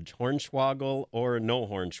cartridge. Hornswoggle or no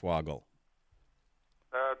Hornswoggle?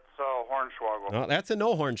 That's Hornswoggle. No, that's a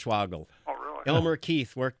no Hornswoggle. Oh, really? Elmer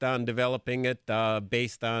Keith worked on developing it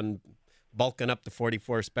based on bulking up the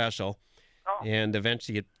 44 Special. Oh. And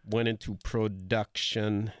eventually it went into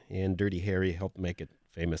production, and Dirty Harry helped make it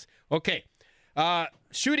famous. Okay.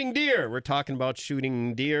 Shooting deer. We're talking about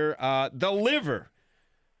shooting deer. The liver.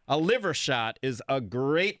 A liver shot is a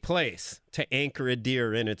great place to anchor a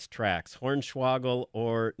deer in its tracks. Hornswoggle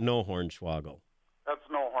or no Hornswoggle? That's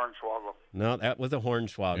no Hornswoggle. No, that was a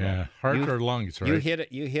Hornswoggle. Yeah, heart or lungs, right?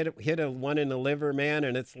 You hit a one in the liver, man,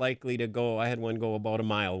 and it's likely to go. I had one go about a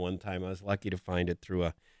mile one time. I was lucky to find it through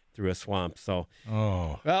a swamp. So,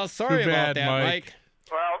 well, sorry too about bad, that, Mike.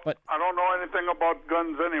 Well, I don't know anything about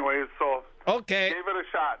guns anyways, so okay. gave it a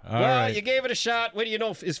shot. All Well, right. you gave it a shot. What do you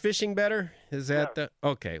know? Is fishing better? Is that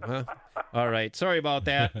okay? Well, all right. Sorry about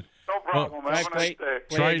that. No problem. Have a nice Wait. day.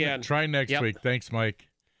 Play again. Try next Yep. week. Thanks, Mike.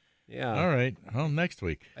 Yeah. All right. Well, next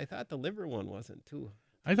week. I thought the liver one wasn't too.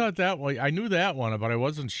 I thought that one. I knew that one, but I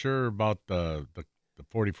wasn't sure about the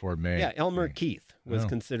 44 Mag. Yeah, Elmer Keith was Oh.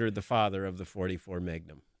 considered the father of the 44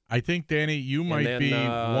 Magnum. I think, Danny, you might then, be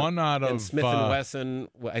one out and of Smith & Wesson,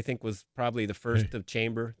 I think, was probably the first of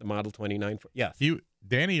Chamber, the Model 29. Yes.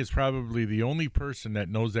 Danny is probably the only person that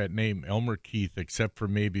knows that name, Elmer Keith, except for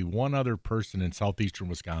maybe one other person in southeastern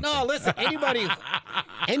Wisconsin. No, listen, anybody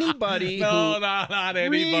no, who not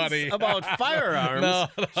anybody. reads about firearms No.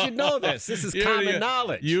 should know this. This is common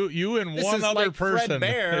knowledge. You and This one is other like Fred person.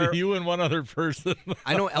 Bear. You and one other person.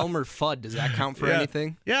 I know Elmer Fudd. Does that count for Yeah.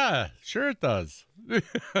 anything? Yeah, sure it does.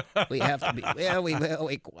 We have to be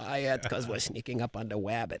very quiet because we're sneaking up on the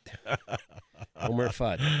wabbit. Elmer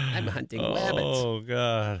Fudd. I'm hunting wabbits. Oh,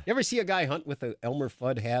 God. You ever see a guy hunt with an Elmer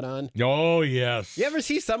Fudd hat on? Oh, yes. You ever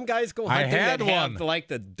see some guys go I hunting had that have one. like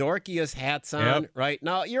the dorkiest hats on, Yep. right?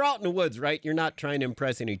 Now, you're out in the woods, right? You're not trying to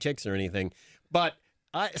impress any chicks or anything. But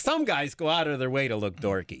some guys go out of their way to look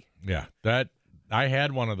dorky. Yeah, I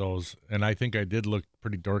had one of those, and I think I did look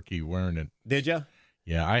pretty dorky wearing it. Did you?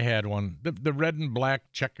 Yeah, I had one. The red and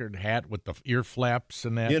black checkered hat with the ear flaps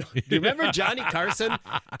and that. You remember Johnny Carson?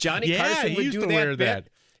 Johnny Yeah, Carson he would used do to that wear bit, that.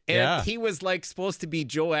 and Yeah. he was like supposed to be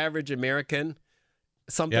Joe Average American,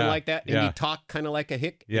 something Yeah, like that, and yeah. he talked kind of like a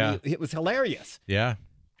hick. and Yeah. it was hilarious. Yeah.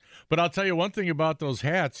 But I'll tell you one thing about those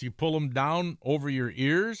hats. You pull them down over your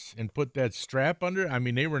ears and put that strap under. I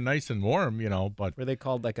mean, they were nice and warm, but Were they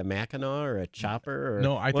called like a Mackinac or a chopper? Or,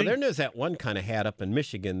 No, I think- then there's that one kind of hat up in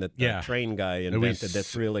Michigan that the Yeah. train guy was invented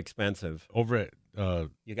that's real expensive. over at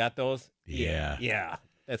You got those? Yeah. Yeah.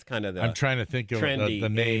 That's kind of the I'm trying to think of trendy. the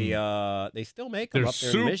name. They still make them They're up there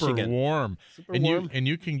in super Michigan. warm. Super and warm.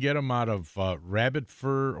 you can get them out of rabbit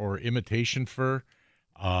fur or imitation fur.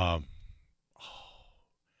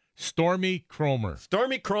 Stormy Cromer.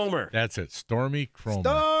 Stormy Cromer. That's it. Stormy Cromer.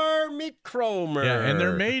 Stormy Cromer. Yeah, and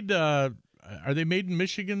they're made. Are they made in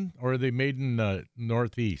Michigan or are they made in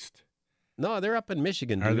Northeast? No, they're up in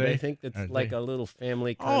Michigan, Are dude. they? I think it's Are like they? a little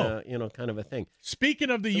family kind of a thing. Speaking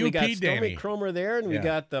of the So UP, we got Danny. Stormy Cromer there, and we Yeah.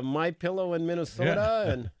 got the My Pillow in Minnesota,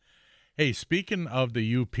 and Hey, speaking of the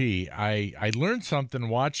UP, I learned something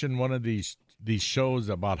watching one of these shows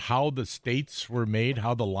about how the states were made,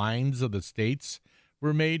 how the lines of the states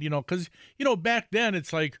were made. Because back then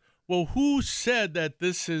it's like, well, who said that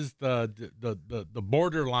this is the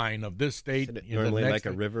borderline of this state? isn't it the normally next like a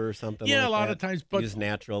thing? river or something. Yeah, like a lot that? of times, but use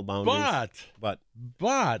natural boundaries.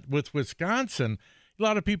 But with Wisconsin, a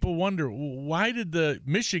lot of people wonder, why did the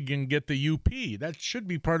Michigan get the UP? That should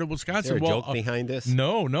be part of Wisconsin. Is there a joke behind this?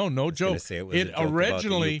 No I was gonna joke. say it was a joke about the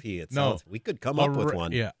originally UP. It no. sounds- we could come up with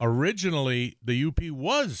one. Yeah, originally the UP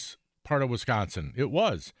was part of Wisconsin. It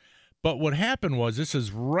was. But what happened was, this is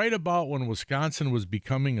right about when Wisconsin was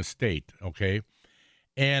becoming a state, okay?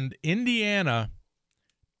 And Indiana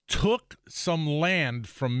took some land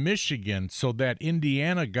from Michigan so that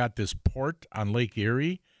Indiana got this port on Lake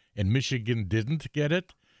Erie and Michigan didn't get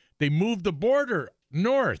it. They moved the border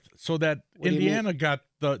north so that What do you Indiana got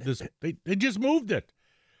this. They just moved it.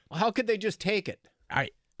 How could they just take it?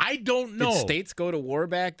 I don't know. Did states go to war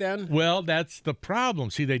back then? Well, that's the problem.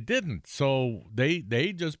 See, they didn't. So they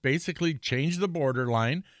just basically changed the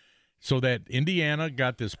borderline so that Indiana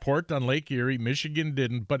got this port on Lake Erie. Michigan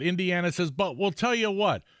didn't. But Indiana says, but we'll tell you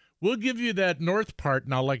what. We'll give you that north part.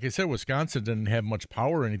 Now, like I said, Wisconsin didn't have much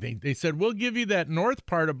power or anything. They said, we'll give you that north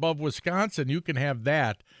part above Wisconsin. You can have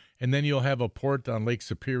that, and then you'll have a port on Lake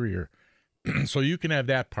Superior. So you can have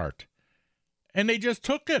that part. And they just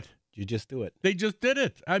took it. You just do it. They just did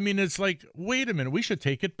it. I mean, it's like, wait a minute, we should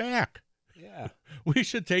take it back. Yeah. We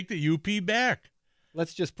should take the UP back.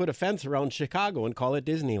 Let's just put a fence around Chicago and call it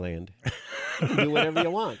Disneyland. You can do whatever you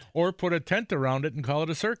want. Or put a tent around it and call it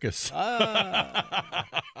a circus.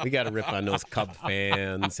 We got to rip on those Cub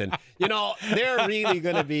fans. And, they're really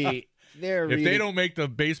going to be... If they don't make the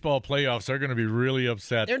baseball playoffs, they're going to be really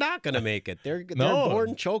upset. They're not going to make it. They're No.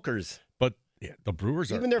 born chokers. But yeah, the Brewers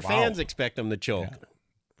are... Even their wow. fans expect them to choke. Yeah.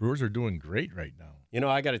 Brewers are doing great right now.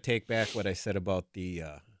 I got to take back what I said about the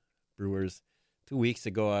Brewers 2 weeks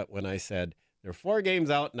ago when I said they're 4 games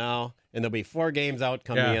out now, and there'll be 4 games out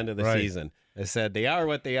come the end of the season. I said they are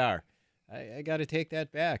what they are. I got to take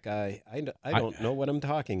that back. I don't know what I'm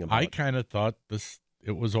talking about. I kind of thought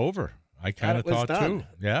it was over. I kind of thought done. too.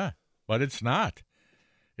 Yeah, but it's not.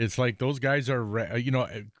 It's like those guys are,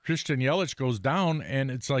 Christian Yelich goes down, and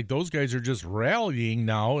it's like those guys are just rallying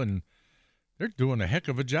now, and they're doing a heck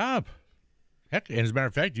of a job. Heck, and as a matter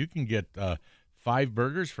of fact, you can get 5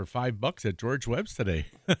 burgers for $5 at George Webb's today.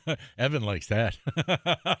 Evan likes that.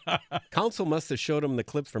 Council must have showed him the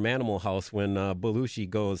clip from Animal House when Belushi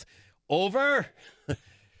goes, over?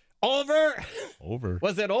 Over? Over.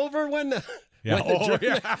 Was it over when the... Yeah. When the Oh,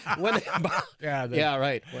 Germans, yeah. when they, Yeah,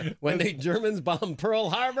 right. When the Germans bombed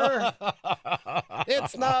Pearl Harbor,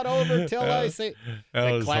 it's not over till I say. That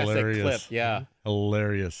The was classic hilarious. clip, yeah.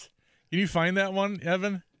 Hilarious. Can you find that one,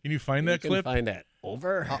 Evan? Can you find that You clip? can find that.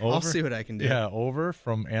 Over? I'll see what I can do. Yeah, Over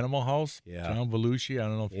from Animal House. Yeah. John Belushi. I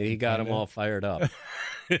don't know if He you got can them all find fired up. that.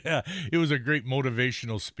 Yeah, it was a great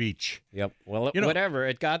motivational speech. Yep. Well, You know- whatever.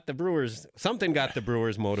 It got the Brewers. Something got the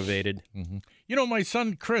Brewers motivated. My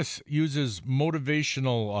son Chris uses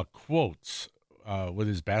motivational quotes with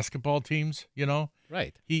his basketball teams.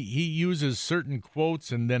 Right. He uses certain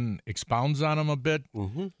quotes and then expounds on them a bit.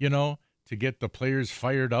 To get the players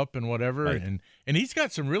fired up and whatever. Right. And he's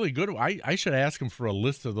got some really good. I should ask him for a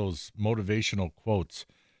list of those motivational quotes.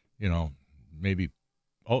 Maybe.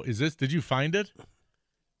 Oh, is this? Did you find it?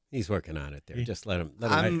 He's working on it there. He- Just let him.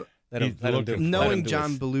 I'm Let him he's do it. looking- knowing do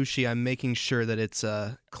John his- Belushi, I'm making sure that it's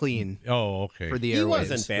clean Oh, okay. for the He airwaves.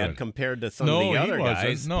 wasn't bad Good. compared to some no, of the other he wasn't.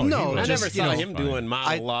 guys. No, No, he I wasn't. never just, saw you know, him fine. doing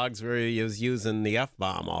monologues where he was using the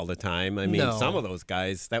F-bomb all the time. I mean, No. some of those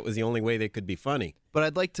guys, that was the only way they could be funny. But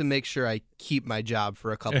I'd like to make sure I keep my job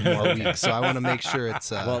for a couple more weeks, so I want to make sure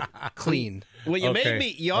it's clean. Well, you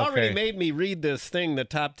Okay. already Okay. made me read this thing, the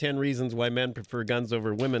top 10 reasons why men prefer guns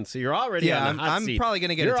over women. So you're already Yeah, on the hot I'm seat. probably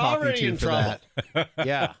gonna get a You're talking already to in for trouble.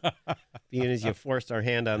 Yeah, being as you forced our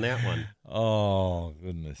hand on that one. Oh,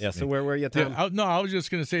 goodness. Yeah. So me. where were you, Tom? I was just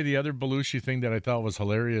going to say the other Belushi thing that I thought was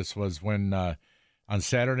hilarious was when on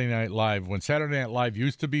Saturday Night Live, when Saturday Night Live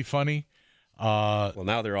used to be funny. Well,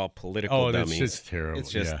 now they're all political Oh, dummies. it's just terrible.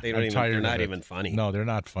 It's just Yeah, they don't I'm even. tired They're of not it. even funny. No, they're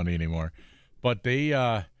not funny anymore. But they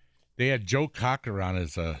had Joe Cocker on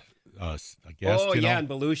as a guest. Oh you yeah, know? and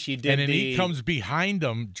Belushi did. And then he comes behind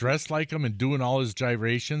him, dressed like him, and doing all his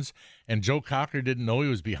gyrations. And Joe Cocker didn't know he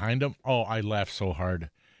was behind him. Oh, I laughed so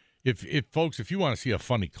hard. If folks, if you want to see a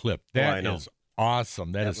funny clip, I that know. is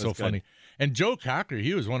awesome. That is so was good. funny. And Joe Cocker,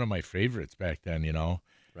 he was one of my favorites back then.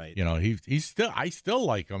 Right. You know, I still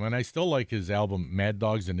like him, and I still like his album Mad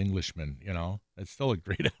Dogs and Englishmen. You know, it's still a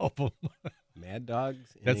great album. Mad Dogs.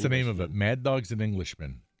 That's the name of it, Mad Dogs and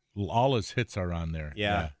Englishmen. All his hits are on there.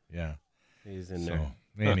 Yeah. He's in there.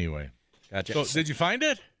 there. Anyway, Gotcha. so did you find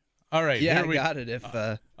it? All right. Yeah, here we got it.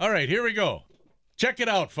 All right, here we go. Check it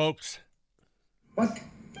out, folks. What?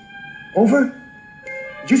 Over?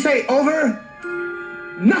 Did you say over?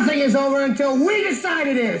 Nothing is over until we decide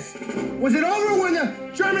it is. Was it over when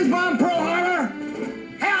the Germans bombed Pearl Harbor?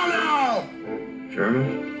 Hell no!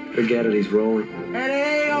 German? Forget it, he's rolling. And it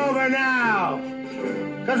ain't over now.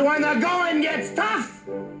 Because when the going gets tough,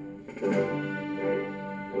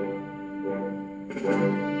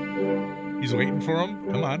 He's waiting for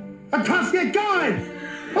him. Come on. the toughs get going.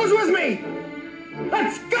 Who's with me?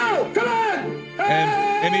 Let's go! Come on!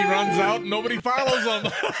 And he runs out and nobody follows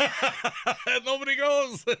him. And nobody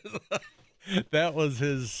goes. That was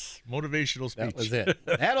his motivational speech. That was it.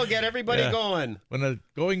 That'll get everybody going. When the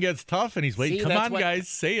going gets tough and he's waiting, See, come that's on, what- guys,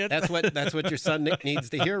 say it. That's what your son Nick needs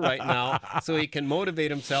to hear right now, so he can motivate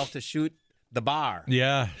himself to shoot the bar.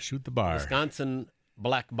 Yeah, shoot the bar. Wisconsin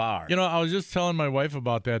Black Bar. You know, I was just telling my wife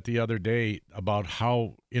about that the other day, about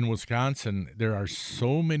how in Wisconsin there are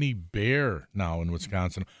so many bear now in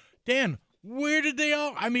Wisconsin. Dan, where did they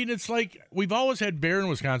all? I mean, it's like we've always had bear in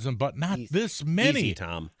Wisconsin, but not this many. Easy,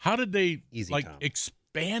 Tom. How did they Tom.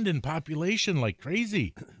 expand in population like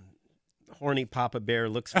crazy? Horny Papa Bear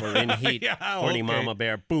looks for in heat. Yeah, Horny okay. Mama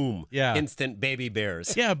Bear, boom. Yeah. Instant baby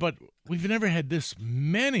bears. Yeah, but we've never had this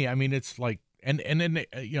many. I mean, it's like, and then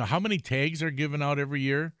you know how many tags are given out every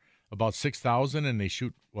year? About 6,000, and they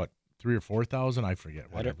shoot what 3,000 or 4,000? I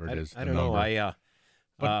forget. Whatever it is. I the don't know. number.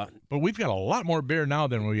 But we've got a lot more bear now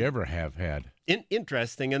than we ever have had.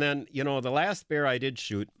 Interesting. And then, you know, the last bear I did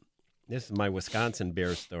shoot, this is my Wisconsin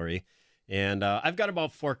bear story, and I've got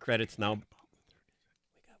about 4 credits now. We got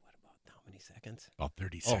how many seconds? About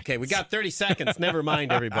 30 seconds. Okay, we got 30 seconds. Never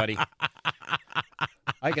mind, everybody.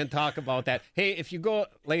 I can talk about that. Hey, if you go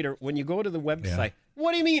later, when you go to the website,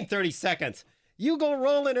 what do you mean 30 seconds? You go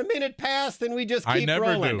rolling a minute past, and we just keep I never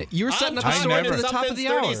rolling. do. You were setting up a I story never- for the top of the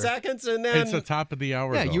hour. 30 seconds, and then It's the top of the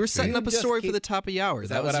hour. Yeah, though, you were see? setting up a Just story for keep- the top of the hour. Is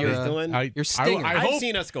That that was what I your was doing? your stinger. I've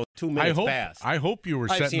seen us go 2 minutes past. I hope you were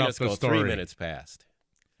I've setting seen up us the go story. 3 minutes past.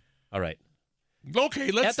 All right. Okay,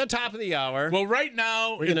 let's. At the top of the hour, Well, right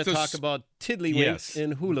now we're going to it's a talk s- about tiddlywinks Yes.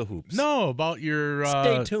 and hula hoops. No, about your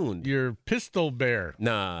Stay tuned. Your pistol bear.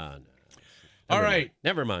 Nah. All Never right. mind.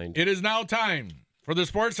 Never mind. It is now time for the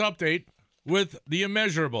sports update with the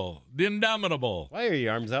immeasurable, the indomitable. Why are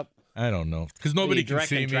your arms up? I don't know, because Are nobody you can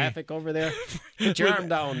see directing me. traffic over there? Put your arm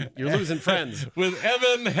down. You're losing friends. With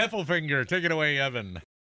Evan Heffelfinger. Take it away, Evan.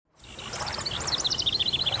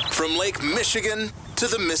 From Lake Michigan to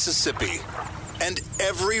the Mississippi and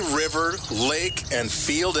every river, lake, and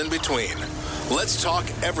field in between. Let's talk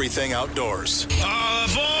everything outdoors. All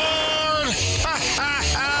aboard! Ha ha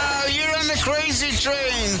ha! You're on the crazy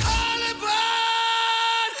train.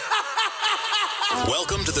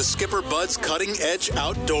 Welcome to the Skipper Bud's Cutting Edge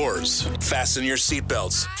Outdoors. Fasten your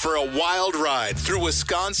seatbelts for a wild ride through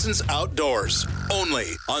Wisconsin's outdoors. Only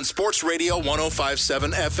on Sports Radio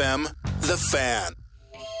 105.7 FM, The Fan.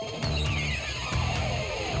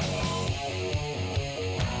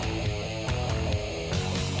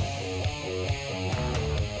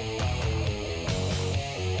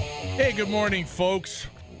 Hey, good morning, folks.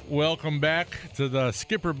 Welcome back to the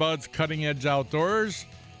Skipper Bud's Cutting Edge Outdoors.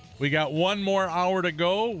 We got one more hour to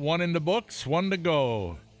go, one in the books, one to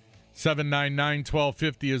go.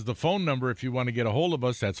 799-1250 is the phone number if you want to get a hold of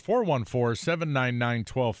us. That's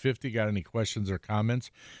 414-799-1250. Got any questions or comments?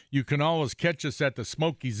 You can always catch us at the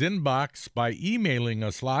Smokies inbox by emailing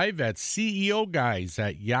us live at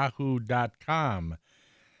ceoguys@yahoo.com.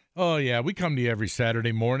 Oh, yeah, we come to you every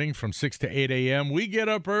Saturday morning from 6 to 8 a.m. We get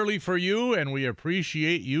up early for you, and we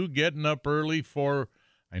appreciate you getting up early for,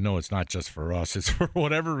 I know it's not just for us, it's for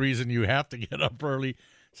whatever reason you have to get up early.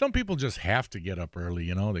 Some people just have to get up early,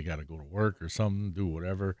 you know, they got to go to work or something, do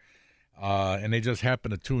whatever, and they just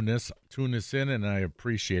happen to tune this in, and I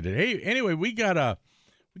appreciate it. Hey, anyway, we got an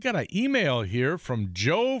email here from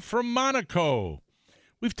Joe from Monaco.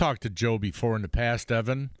 We've talked to Joe before in the past,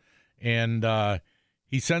 Evan, and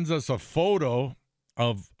he sends us a photo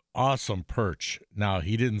of awesome perch. Now,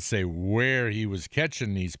 he didn't say where he was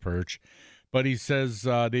catching these perch, but he says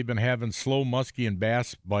they've been having slow muskie and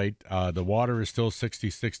bass bite. The water is still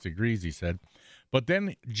 66 degrees, he said. But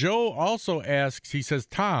then Joe also asks, he says,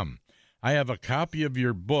 Tom, I have a copy of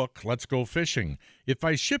your book, Let's Go Fishing. If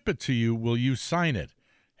I ship it to you, will you sign it?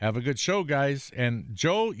 Have a good show, guys. And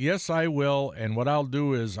Joe, yes, I will. And what I'll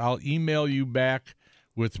do is I'll email you back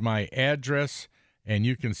with my address and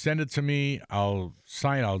you can send it to me. I'll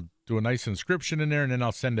do a nice inscription in there, and then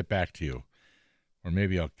I'll send it back to you. Or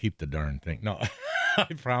maybe I'll keep the darn thing. No,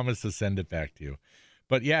 I promise to send it back to you.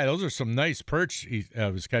 But, yeah, those are some nice perch he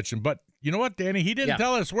was catching. But you know what, Danny? He didn't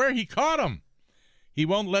tell us where he caught them. He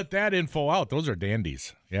won't let that info out. Those are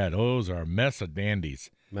dandies. Yeah, those are a mess of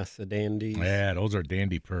dandies. Mess of dandies. Yeah, those are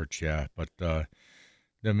dandy perch, yeah. But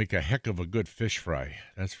they make a heck of a good fish fry.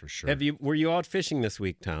 That's for sure. Were you out fishing this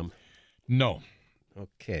week, Tom? No.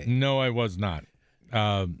 Okay. No, I was not.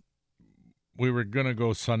 We were going to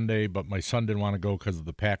go Sunday, but my son didn't want to go because of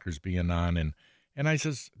the Packers being on. And I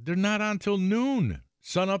says, they're not on till noon.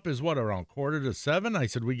 Sun up is what, around 6:45? I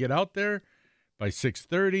said, we get out there by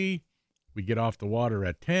 6:30. We get off the water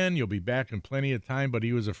at 10. You'll be back in plenty of time. But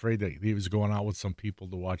he was afraid that he was going out with some people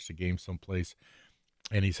to watch the game someplace.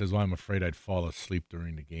 And he says, well, I'm afraid I'd fall asleep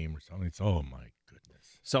during the game or something. It's, oh, my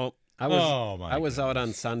goodness. So I was out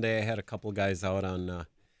on Sunday. I had a couple guys out on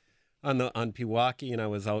Pewaukee, and I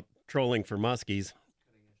was out trolling for muskies.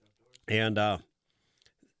 And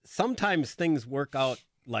sometimes things work out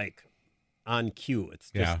like on cue. It's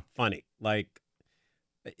just funny. Like,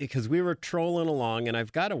 because we were trolling along, and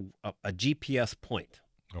I've got a GPS point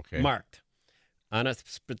marked on a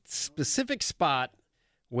specific spot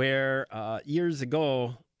where years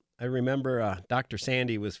ago, I remember Dr.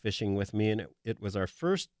 Sandy was fishing with me, and it was our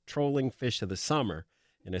first trolling fish of the summer.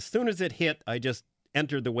 And as soon as it hit, I just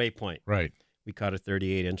entered the waypoint. Right. We caught a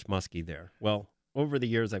 38-inch muskie there. Well, over the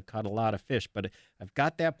years, I've caught a lot of fish, but I've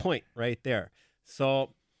got that point right there.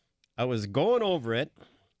 So I was going over it,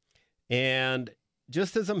 and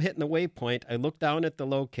just as I'm hitting the waypoint, I look down at the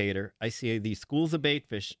locator. I see these schools of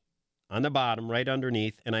baitfish on the bottom, right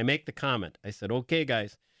underneath, and I make the comment. I said, okay,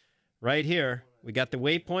 guys, right here, we got the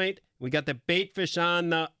waypoint, we got the baitfish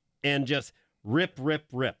on and just rip, rip,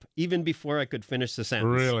 rip, even before I could finish the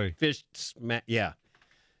sentence. Really? Fish, yeah.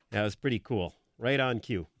 That was pretty cool. Right on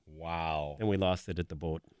cue. Wow. And we lost it at the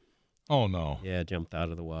boat. Oh, no. Yeah, it jumped out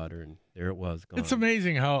of the water, and there it was, gone. It's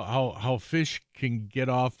amazing how fish can get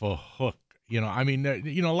off a hook. You know, I mean,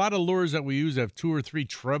 a lot of lures that we use have 2 or 3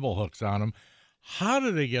 treble hooks on them. How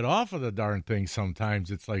do they get off of the darn thing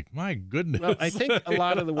sometimes? It's like, my goodness. Well, I think a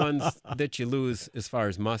lot of the ones that you lose as far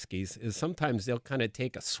as muskies is sometimes they'll kind of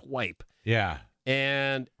take a swipe. Yeah.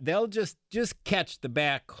 And they'll just catch the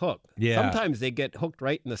back hook. Yeah. Sometimes they get hooked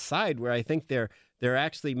right in the side where I think they're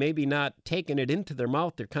actually maybe not taking it into their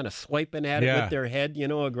mouth. They're kind of swiping at it with their head,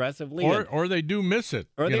 aggressively. Or they do miss it.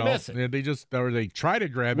 Or they miss it. They try to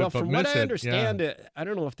grab it, but miss it. Well, from what I understand, I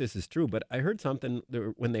don't know if this is true, but I heard something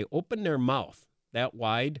when they open their mouth that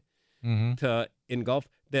wide to engulf,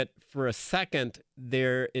 that for a second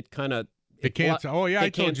it kind of... They can't. Oh, yeah, I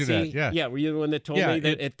told you that. Yeah. Yeah, were you the one that told me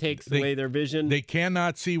that it takes away their vision? They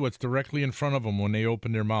cannot see what's directly in front of them when they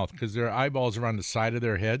open their mouth because their eyeballs are on the side of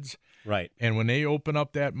their heads. Right. And when they open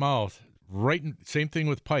up that mouth, same thing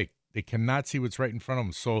with pike. They cannot see what's right in front of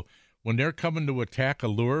them. So when they're coming to attack a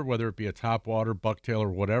lure, whether it be a topwater, bucktail, or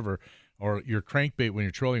whatever, or your crankbait when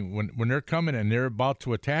you're trolling, when they're coming and they're about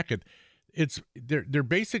to attack it, they're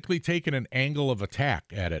basically taking an angle of attack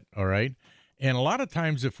at it, all right? And a lot of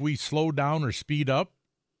times if we slow down or speed up,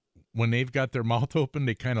 when they've got their mouth open,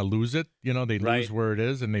 they kind of lose it. They lose where it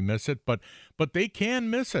is and they miss it. But they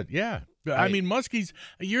can miss it, yeah. Right. I mean, muskies,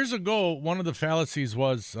 years ago, one of the fallacies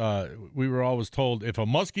was we were always told, if a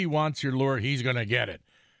muskie wants your lure, he's going to get it.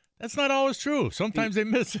 That's not always true. Sometimes they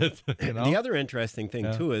miss it. The other interesting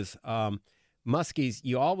thing, too, is muskies,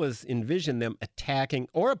 you always envision them attacking,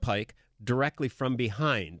 or a pike, directly from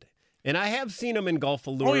behind. And I have seen them engulf a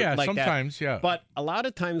lure like that. Sometimes, yeah. But a lot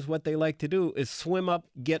of times what they like to do is swim up,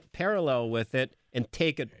 get parallel with it, and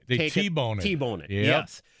take it. They T-bone it. T-bone it, yep.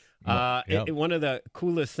 yes. One of the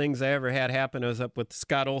coolest things I ever had happen, I was up with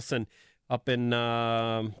Scott Olson up in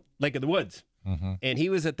Lake of the Woods. Mm-hmm. And he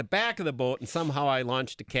was at the back of the boat, and somehow I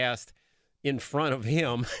launched a cast in front of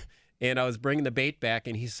him, and I was bringing the bait back,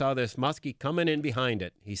 and he saw this muskie coming in behind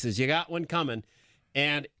it. He says, you got one coming.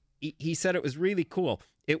 And he said it was really cool.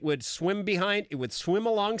 It would swim behind, it would swim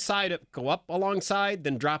alongside it, go up alongside,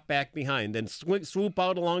 then drop back behind, then swoop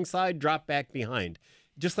out alongside, drop back behind.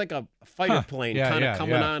 Just like a fighter plane kind of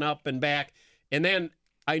coming on up and back. And then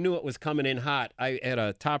I knew it was coming in hot. I had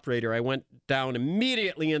a top rater. I went down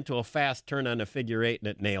immediately into a fast turn on a figure 8, and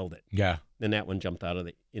it nailed it. Yeah. Then that one jumped out of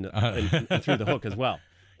and through the hook as well.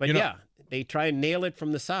 But they try and nail it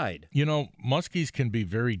from the side. Muskies can be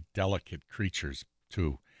very delicate creatures,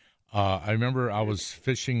 too. I remember I was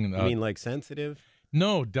fishing. You mean like sensitive?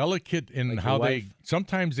 No, delicate in Like how your they wife?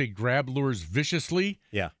 sometimes they grab lures viciously.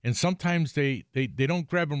 Yeah. And sometimes they don't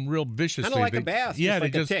grab them real viciously. Kinda like a They- bass, Yeah, just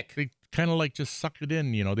like they a just tick. they kind of like just suck it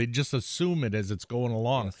in. They just assume it as it's going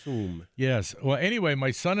along. Assume. Yes. Well, anyway, my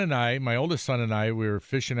oldest son and I, we were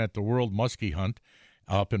fishing at the World Muskie Hunt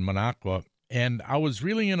up in Minocqua, and I was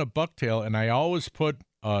reeling in a bucktail, and I always put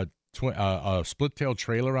a split tail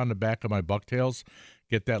trailer on the back of my bucktails,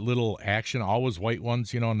 get that little action, always white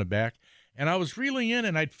ones, on the back. And I was reeling in,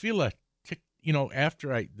 and I'd feel a tick, after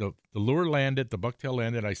the lure landed, the bucktail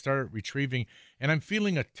landed, I started retrieving, and I'm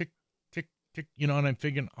feeling a tick, tick, tick, and I'm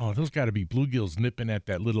thinking, oh, those got to be bluegills nipping at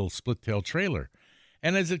that little split tail trailer.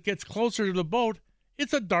 And as it gets closer to the boat,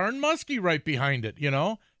 it's a darn muskie right behind it,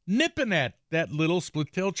 nipping at that little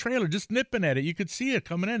split tail trailer, just nipping at it. You could see it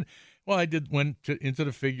coming in. Well, I went into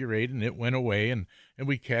the figure eight, and it went away, and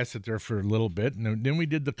we cast it there for a little bit, and then we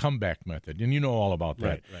did the comeback method, and you know all about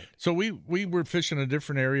that. Right. So we were fishing a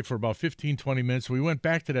different area for about 15, 20 minutes. We went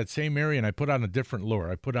back to that same area, and I put on a different lure.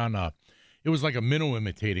 I put on it was like a minnow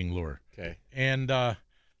imitating lure. Okay. And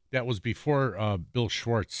that was before Bill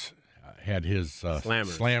Schwartz had his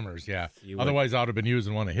slammers. Yeah. Otherwise, I would have been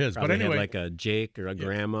using one of his. Probably But anyway, had like a Jake or a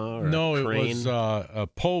Grandma or no, a Crane. it was a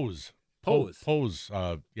Pose. Pose.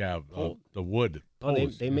 The wood. Oh,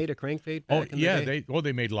 Pose. they made a crankbait Oh, back in yeah, the day?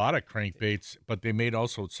 they made a lot of crankbaits, but they made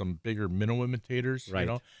also some bigger minnow imitators. Right.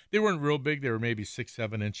 They weren't real big; they were maybe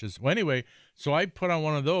 6-7 inches. Well, anyway, so I put on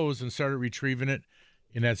one of those and started retrieving it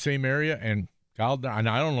in that same area, and I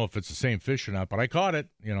don't know if it's the same fish or not, but I caught it.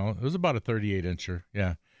 It was about a 38 incher,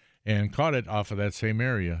 yeah, and caught it off of that same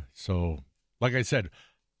area. So, like I said,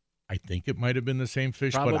 I think it might have been the same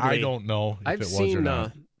fish, but I Probably. don't know if I've it was seen, or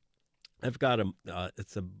not. I've got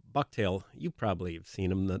it's a bucktail. You probably have seen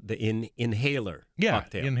them, the inhaler Yeah,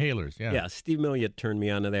 bucktail. inhalers. Yeah. Yeah, Steve Milliot turned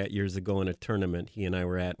me onto that years ago in a tournament he and I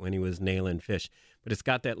were at when he was nailing fish. But it's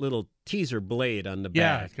got that little teaser blade on the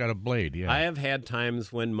Yeah, back. it's got a blade. Yeah. I have had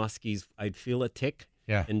times when muskies, I'd feel a tick.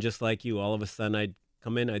 Yeah. And just like you, all of a sudden I'd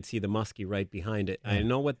come in, I'd see the muskie right behind it. I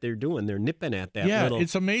know what they're doing. They're nipping at that Yeah, little.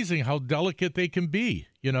 it's amazing how delicate they can be.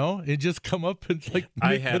 It just come up and like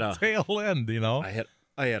I nip had the tail end.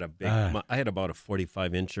 I had a big, I had about a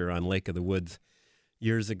 45 incher on Lake of the Woods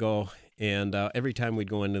years ago, and every time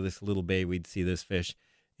we'd go into this little bay, we'd see this fish,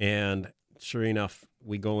 and sure enough,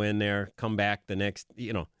 we go in there, come back the next,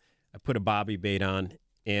 I put a bobby bait on,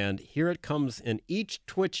 and here it comes, and each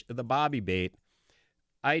twitch of the bobby bait,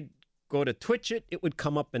 I'd go to twitch it, it would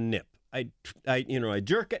come up and nip. I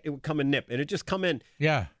jerk it, it would come and nip, and it just come in.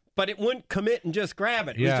 Yeah. But it wouldn't commit and just grab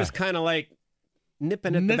it. It Yeah. was just kind of like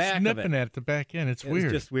nipping at the back of it. Nipping at the back end. It's It weird.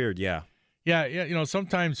 was just weird, yeah. Yeah.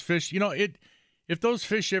 Sometimes fish. If those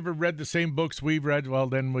fish ever read the same books we've read, well,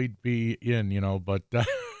 then we'd be in. But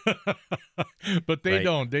but they Right.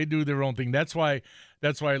 don't. They do their own thing. That's why.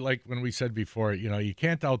 Like when we said before, you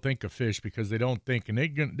can't outthink a fish because they don't think, and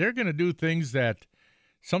they're gonna do things that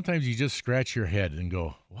sometimes you just scratch your head and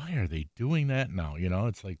go, why are they doing that now?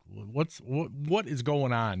 It's like what is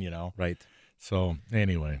going on? Right. So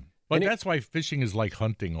anyway. But that's why fishing is like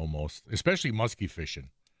hunting almost, especially musky fishing.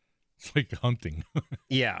 It's like hunting.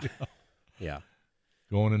 Yeah. Yeah.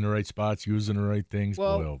 Going in the right spots, using the right things.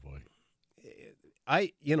 Well, boy, oh boy.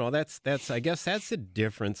 That's I guess that's the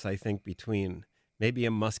difference, I think, between maybe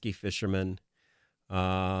a musky fisherman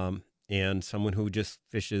and someone who just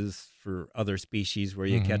fishes for other species where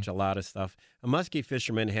you catch a lot of stuff. A musky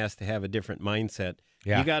fisherman has to have a different mindset.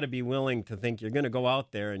 Yeah. You got to be willing to think you're going to go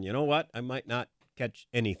out there and you know what? I might not catch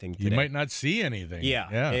anything today. You might not see anything.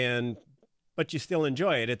 Yeah. But you still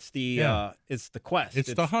enjoy it. It's the quest.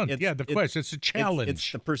 It's the hunt. The quest. It's a challenge.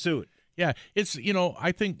 It's the pursuit. Yeah. It's,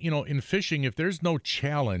 I think, in fishing, if there's no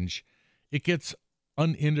challenge, it gets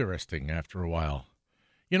uninteresting after a while.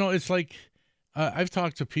 It's like I've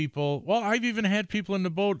talked to people. Well, I've even had people in the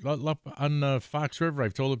boat on Fox River.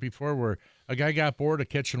 I've told it before where a guy got bored of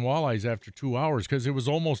catching walleyes after 2 hours because it was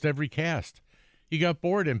almost every cast. He got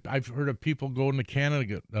bored, and I've heard of people going to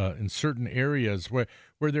Canada in certain areas where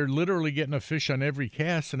they're literally getting a fish on every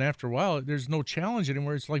cast, and after a while, there's no challenge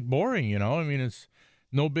anymore. It's like boring, it's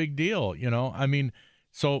no big deal,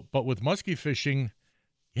 but with musky fishing,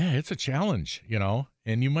 yeah, it's a challenge,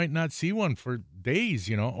 and you might not see one for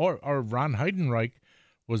days, or Ron Heidenreich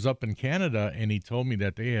was up in Canada, and he told me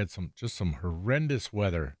that they had some horrendous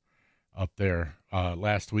weather up there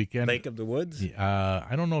last weekend. Lake of the Woods?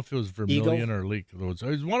 I don't know if it was Vermilion Eagle? or Lake of the Woods. It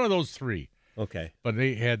was one of those three. Okay. But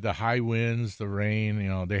they had the high winds, the rain,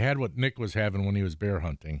 they had what Nick was having when he was bear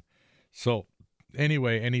hunting. So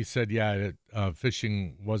anyway, and he said,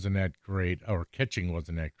 fishing wasn't that great, or catching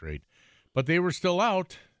wasn't that great. But they were still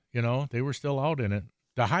out, they were still out in it.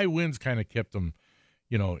 The high winds kind of kept them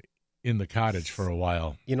in the cottage for a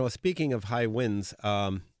while. Speaking of high winds,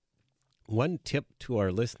 one tip to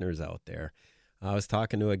our listeners out there, I was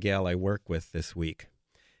talking to a gal I work with this week,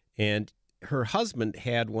 and her husband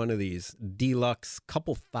had one of these deluxe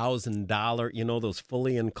couple $1,000, those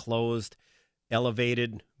fully enclosed,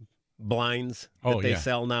 elevated blinds that they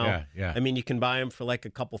sell now. Yeah. I mean, you can buy them for like a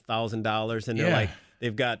couple $1,000, and they're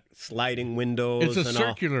they've got sliding windows. It's a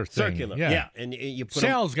circular thing. Circular, yeah. And you put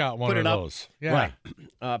Sal's got one of those. Yeah. Right.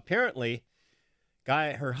 Apparently,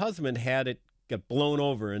 her husband had it get blown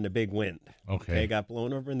over in the big wind. Okay. Got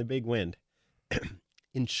blown over in the big wind.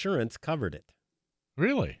 Insurance covered it.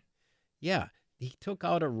 Really? Yeah. He took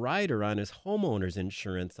out a rider on his homeowner's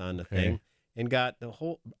insurance on the thing and got the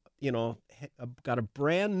whole, got a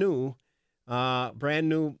brand new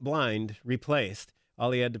blind replaced.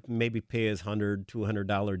 All he had to maybe pay his $100, $200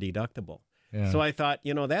 deductible. Yeah. So I thought,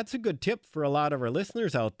 that's a good tip for a lot of our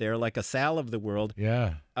listeners out there, like a Sal of the world.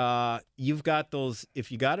 Yeah. You've got those,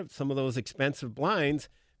 if you got some of those expensive blinds,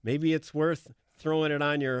 maybe it's worth throwing it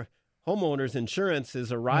on your homeowner's insurance as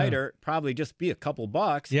a rider, probably just be a couple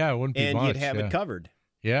bucks. Yeah, it wouldn't be and much. You'd have it covered.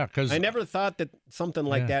 Yeah, because I never thought that something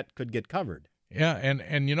like that could get covered. Yeah, and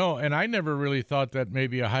I never really thought that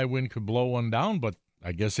maybe a high wind could blow one down, but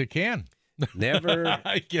I guess it can. Never.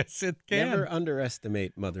 I guess it can. Never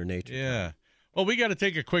underestimate Mother Nature. Yeah. Well, we got to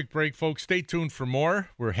take a quick break, folks. Stay tuned for more.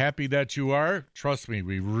 We're happy that you are. Trust me,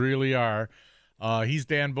 we really are. He's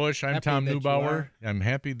Dan Bush. I'm Tom Neubauer. I'm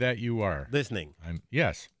happy that you are listening.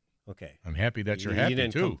 Yes. Okay. I'm happy that you're happy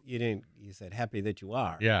too. You said happy that you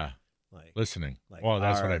are. Yeah. Listening. Well,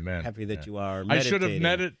 that's what I meant. Happy that you are. I should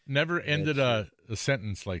have never ended a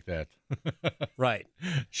sentence like that. Right.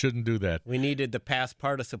 Shouldn't do that. We needed the past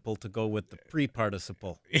participle to go with the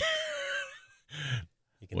pre-participle.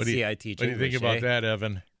 You can see I teach English. What do you think about that,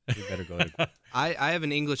 Evan? You better go ahead. I have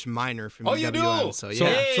an English minor from UWM. You do? So,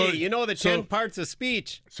 the 10 parts of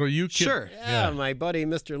speech. So you can, Sure. Yeah, my buddy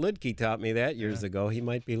Mr. Lidke taught me that years ago. He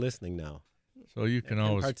might be listening now. So you can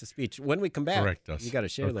always parts of speech. When we come back, correct us. You got to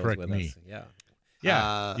share those with us. Yeah.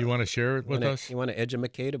 Yeah. You want to share it with us? You want to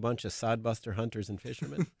educate a bunch of sodbuster hunters and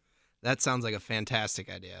fishermen? That sounds like a fantastic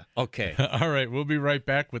idea. Okay. All right. We'll be right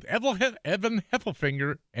back with Evan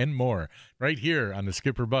Heffelfinger and more right here on the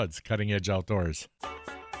Skipper Buds Cutting Edge Outdoors.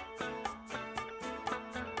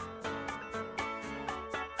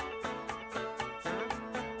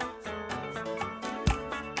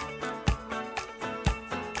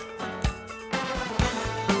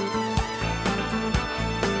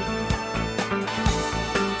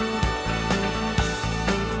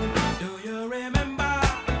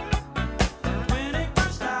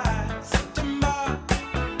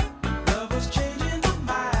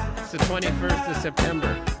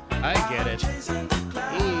 September. I get it.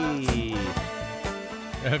 Hey.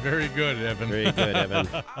 Very good, Evan. Very good, Evan.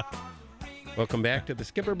 Welcome back to the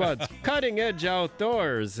Skipper Buds Cutting Edge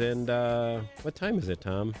Outdoors. And what time is it,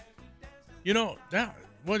 Tom?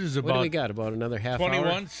 What is it What do we got? About another half 21,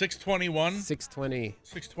 hour? 6:21? 6:20.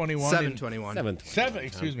 6:21.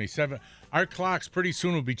 7:21. 7. Our clocks pretty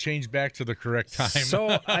soon will be changed back to the correct time.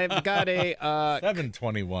 So I've got a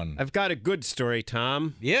 7:21. I've got a good story,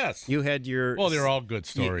 Tom. Yes. You had your Well, they're all good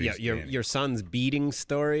stories. Your son's beating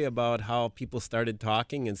story about how people started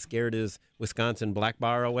talking and scared his Wisconsin black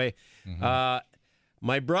bar away. Mm-hmm.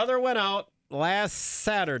 My brother went out last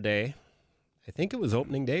Saturday. I think it was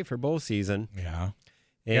opening day for bow season. Yeah.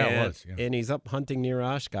 It was. Yeah. And he's up hunting near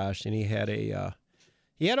Oshkosh, and he had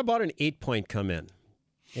about an 8-point come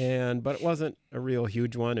in, but it wasn't a real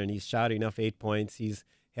huge one. And he's shot enough 8 points.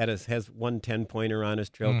 Has one 10-pointer on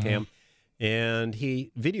his trail cam, and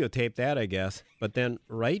he videotaped that, I guess. But then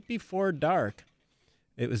right before dark,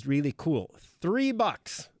 it was really cool. 3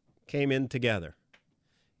 bucks came in together,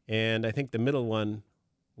 and I think the middle one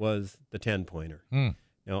was the 10-pointer.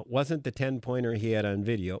 Now it wasn't the 10-pointer he had on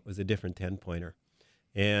video; it was a different 10-pointer.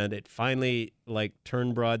 And it finally,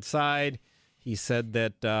 turned broadside. He said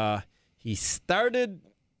that he started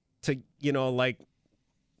to,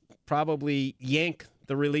 probably yank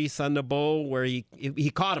the release on the bow where he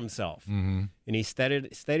caught himself. Mm-hmm. And he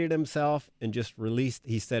steadied himself and just released.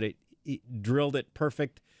 He said he drilled it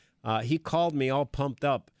perfect. He called me all pumped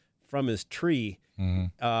up from his tree.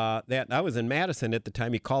 Mm-hmm. That I was in Madison at the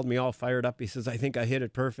time. He called me all fired up. He says, I think I hit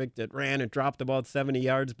it perfect. It dropped about 70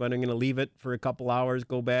 yards, but I'm going to leave it for a couple hours,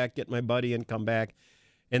 go back, get my buddy, and come back.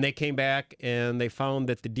 And they came back, and they found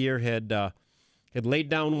that the deer had laid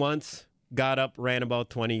down once, got up, ran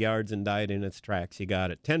about 20 yards, and died in its tracks. He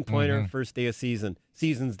got it. 10-pointer, first day of season.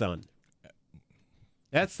 Season's done.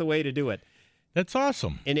 That's the way to do it. That's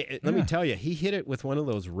awesome. And let me tell you, he hit it with one of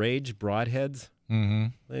those Rage broadheads. Mm-hmm.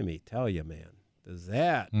 Let me tell you, man. does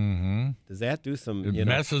that do some? It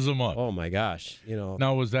messes them up. Oh my gosh!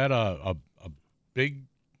 Now, was that a big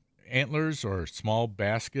antlers or small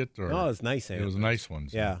basket? Or no, it was nice antlers. It was nice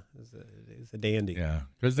ones. Yeah, it was a dandy. Yeah,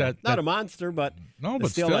 because not a monster, but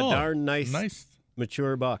still a darn nice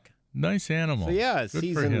mature buck. Nice animal. So yeah, Good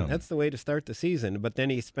season. for him. That's the way to start the season. But then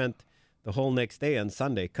he spent the whole next day on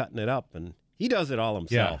Sunday cutting it up, and he does it all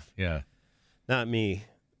himself. Yeah. Not me.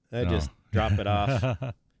 I just drop it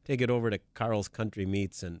off, take it over to Carl's Country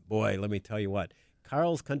Meats, and boy, let me tell you what,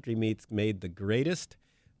 Carl's Country Meats made the greatest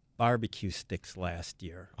barbecue sticks last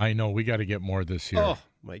year. I know. We got to get more this year. Oh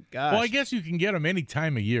my gosh! Well, I guess you can get them any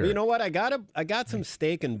time of year. Well, you know what? I got some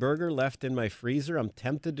steak and burger left in my freezer. I'm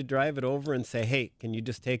tempted to drive it over and say, "Hey, can you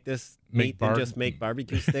just take this meat and just make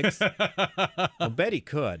barbecue sticks?" I bet he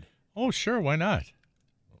could. Oh, sure. Why not?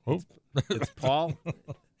 Oh, it's Paul.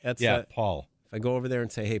 That's Paul. If I go over there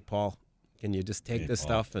and say, "Hey, Paul, can you just take this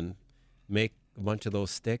stuff and make a bunch of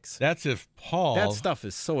those sticks?" That's if Paul. That stuff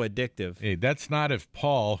is so addictive. Hey, that's not if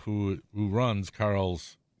Paul, who runs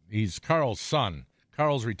Carl's. He's Carl's son.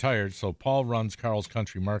 Carl's retired, so Paul runs Carl's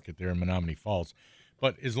Country Market there in Menominee Falls.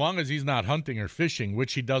 But as long as he's not hunting or fishing,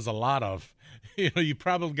 which he does a lot of, you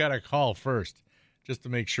probably got to call first just to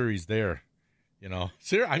make sure he's there. I'm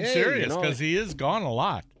serious because he is gone a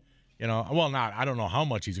lot. Well, I don't know how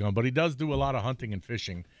much he's gone, but he does do a lot of hunting and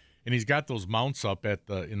fishing, and he's got those mounts up at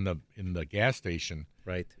in the gas station.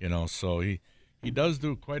 Right. So he does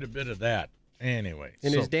do quite a bit of that. Anyway.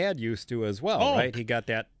 And his dad used to as well, right? He got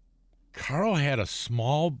that. Carl had a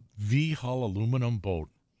small V-hull aluminum boat.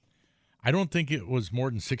 I don't think it was more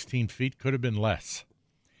than 16 feet. Could have been less.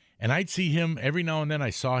 And I'd see him every now and then. I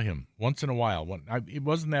saw him once in a while. It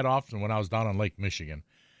wasn't that often when I was down on Lake Michigan,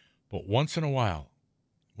 but once in a while,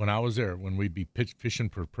 when I was there, when we'd be fishing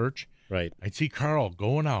for perch, right, I'd see Carl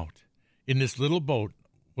going out in this little boat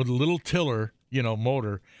with a little tiller,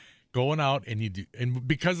 motor, going out, and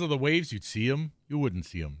because of the waves, you'd see him. You wouldn't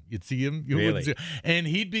see him. You'd see him. You wouldn't see him. And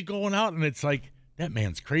he'd be going out, and it's like, that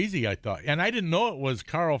man's crazy, I thought. And I didn't know it was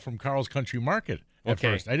Carl from Carl's Country Market at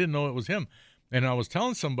first. I didn't know it was him. And I was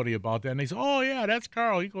telling somebody about that, and they said, "Oh, yeah, that's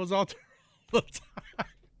Carl. He goes out there all the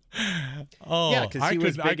time." Oh, yeah, because he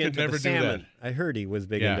was big into the salmon. I heard he was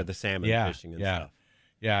big into the salmon fishing and stuff.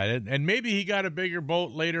 Yeah, and maybe he got a bigger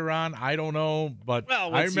boat later on. I don't know, but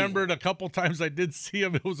I remembered a couple times I did see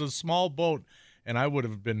him. It was a small boat, and I would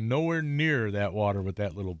have been nowhere near that water with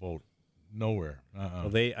that little boat. Nowhere.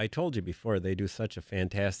 Well, I told you before, they do such a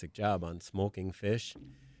fantastic job on smoking fish.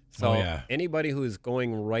 So anybody who's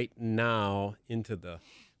going right now into the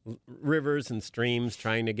rivers and streams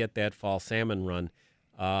trying to get that fall salmon run,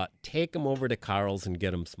 take them over to Carl's and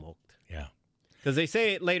get them smoked. Yeah. Because they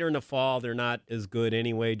say later in the fall they're not as good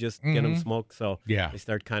anyway. Just get them smoked, so they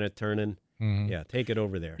start kind of turning. Yeah, take it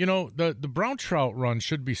over there. The brown trout run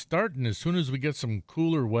should be starting as soon as we get some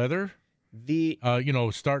cooler weather.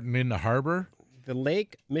 Starting in the harbor. The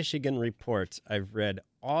Lake Michigan reports I've read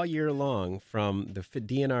all year long from the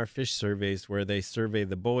DNR fish surveys where they survey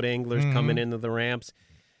the boat anglers coming into the ramps,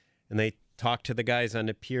 and they talk to the guys on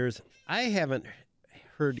the piers. I haven't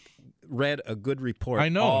read a good report. I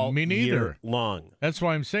know, all me neither. Year long. That's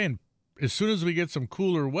why I'm saying, as soon as we get some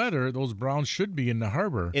cooler weather, those browns should be in the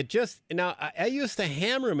harbor. I used to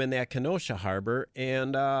hammer them in that Kenosha harbor,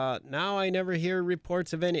 and now I never hear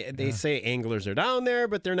reports of any. They say anglers are down there,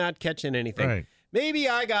 but they're not catching anything. Right. Maybe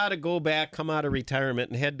I got to go back, come out of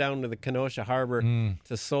retirement, and head down to the Kenosha harbor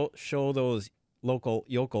to show those local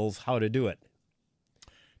yokels how to do it.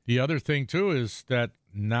 The other thing, too, is that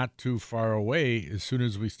not too far away, as soon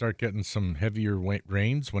as we start getting some heavier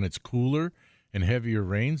rains, when it's cooler and heavier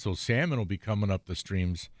rains, those salmon will be coming up the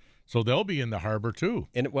streams. So they'll be in the harbor, too.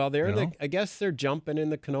 And I guess they're jumping in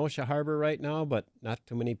the Kenosha harbor right now, but not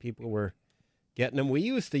too many people were getting them. We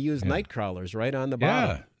used to use night crawlers right on the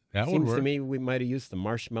bottom. Yeah, that would Seems work. to me we might have used the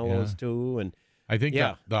marshmallows, too. And I think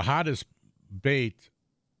the hottest bait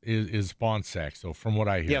is spawn sacks, so from what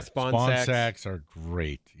I hear. Yeah, spawn sacks are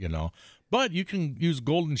great, But you can use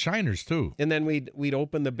golden shiners, too. And then we'd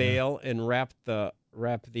open the bail and wrap the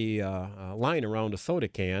line around a soda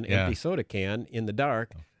can, empty soda can, in the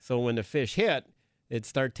dark. So when the fish hit, it'd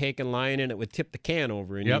start taking line and it would tip the can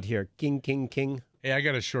over, and you'd hear king, king, king. Hey, I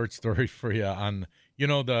got a short story for you on,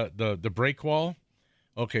 the break wall.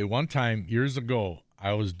 Okay, one time years ago,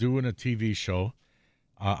 I was doing a TV show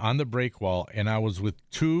on the break wall, and I was with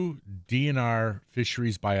two DNR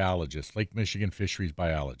fisheries biologists, Lake Michigan fisheries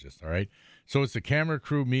biologists. All right, so it's the camera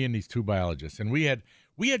crew, me, and these two biologists, and we had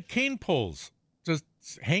cane poles just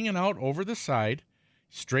hanging out over the side,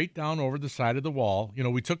 straight down over the side of the wall.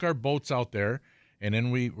 We took our boats out there, And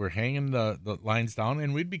then we were hanging the lines down,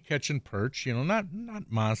 and we'd be catching perch, not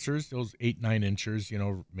monsters, those 8-9 inchers,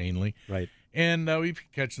 mainly. Right. And we'd be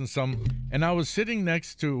catching some. And I was sitting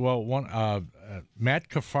next to, Matt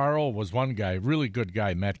Cafaro was one guy, really good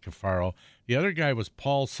guy, Matt Cafaro. The other guy was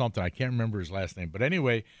Paul something. I can't remember his last name. But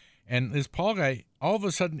anyway, and this Paul guy, all of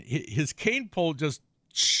a sudden, his cane pole just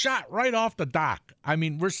shot right off the dock. I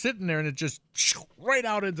mean, we're sitting there, and it just right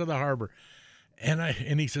out into the harbor.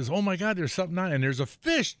 And he says, oh, my God, there's something on it. And there's a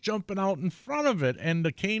fish jumping out in front of it, and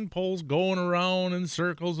the cane pole's going around in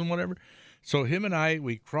circles and whatever. So him and I,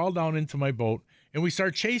 we crawled down into my boat, and we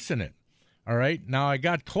start chasing it. All right. Now, I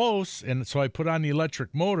got close, and so I put on the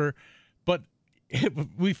electric motor, but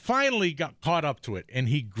we finally got caught up to it, and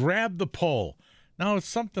he grabbed the pole. Now, it's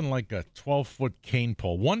something like a 12-foot cane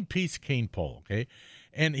pole, one-piece cane pole, okay?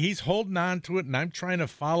 And he's holding on to it, and I'm trying to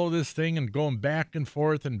follow this thing and going back and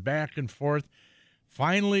forth and back and forth.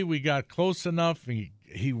 Finally, we got close enough, and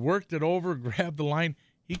he worked it over, grabbed the line.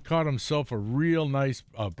 He caught himself a real nice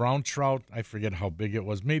brown trout. I forget how big it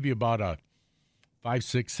was, maybe about a 5,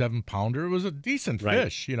 6, 7 pounder. It was a decent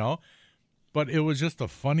fish, But it was just the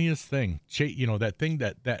funniest thing. That thing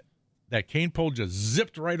that cane pole just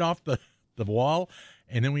zipped right off the wall,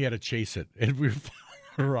 and then we had to chase it. And we were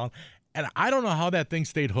following around. And I don't know how that thing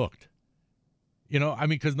stayed hooked.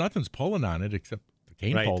 Because nothing's pulling on it except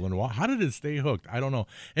cane pole in the water. How did it stay hooked? I don't know.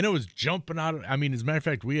 And it was jumping out. As a matter of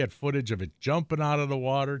fact, we had footage of it jumping out of the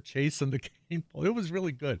water, chasing the cane pole. It was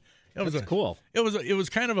really good. That's cool. It was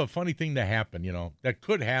kind of a funny thing to happen, that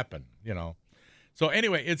could happen, So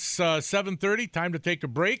anyway, it's 7:30, time to take a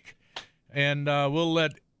break, and we'll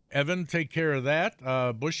let Evan take care of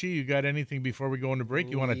that. Bushy, you got anything before we go into break?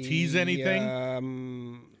 You want to tease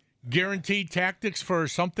anything? Guaranteed tactics for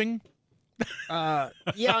something? I'm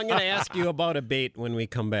going to ask you about a bait when we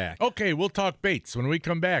come back. Okay, we'll talk baits when we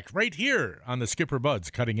come back right here on the Skipper Bud's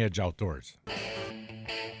Cutting Edge Outdoors.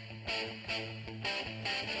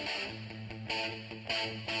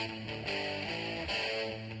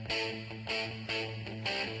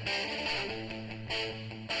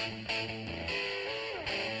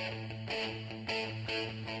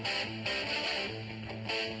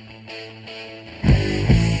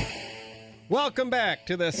 Welcome back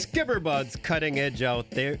to the Skipper Buds Cutting Edge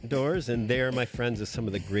Outdoors, and there, my friends, is some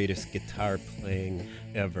of the greatest guitar playing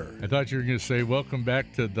ever. I thought you were going to say, welcome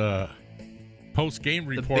back to the post-game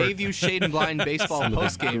report. The Bayview Shade and Blind Baseball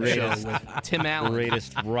post-game show with Tim Allen.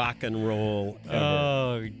 Greatest rock and roll ever.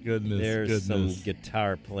 Oh, goodness. There's some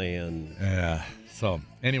guitar playing. Yeah. So,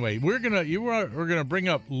 anyway, we're gonna bring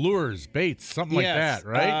up lures, baits, something like that,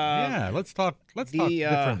 right? Let's talk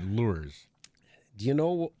different lures. Do you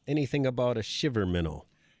know anything about a shiver minnow?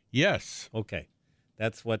 Yes. Okay.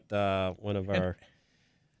 That's what one of our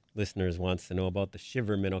listeners wants to know about the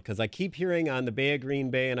shiver minnow, because I keep hearing on the Bay of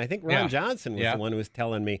Green Bay, and I think Ron Johnson was the one who was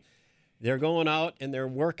telling me, they're going out and they're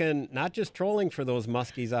working, not just trolling for those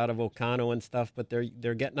muskies out of Ocano and stuff, but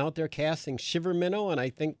they're getting out there casting shiver minnow, and I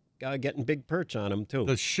think getting big perch on them, too.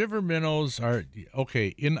 The shiver minnows are,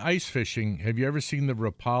 okay, in ice fishing, have you ever seen the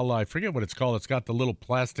Rapala? I forget what it's called. It's got the little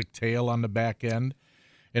plastic tail on the back end,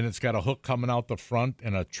 and it's got a hook coming out the front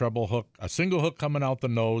and a treble hook, a single hook coming out the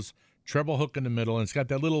nose, treble hook in the middle, and it's got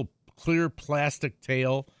that little clear plastic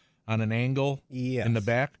tail on an angle in the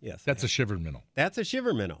back. Yes. That's a shiver minnow. That's a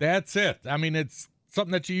shiver minnow. That's it. It's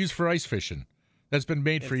something that you use for ice fishing. That's been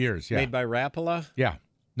made for years, Made by Rapala? Yeah.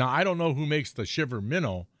 Now, I don't know who makes the shiver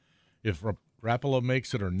minnow, if Rapala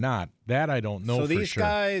makes it or not. That I don't know for sure. So these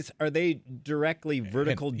guys, are they directly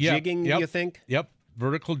vertical jigging, do you think? Yep.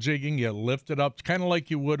 Vertical jigging. You lift it up, kind of like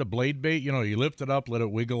you would a blade bait. You lift it up, let it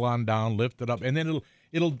wiggle on down, lift it up, and then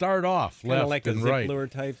it'll dart off left like and a zip right. lure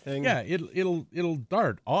type thing? Yeah, it'll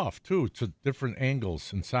dart off, too, to different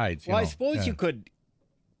angles and sides. Well, I suppose you could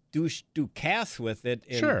do casts with it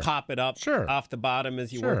and pop it up off the bottom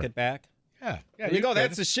as you work it back. Yeah, there you go.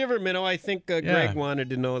 That's a shiver minnow. I think Greg wanted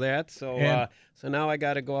to know that. So so now I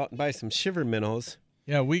got to go out and buy some shiver minnows.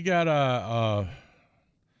 Yeah, we got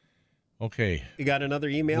okay. You got another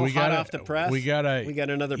email hot off the press? We got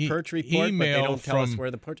another perch report, but they don't tell us where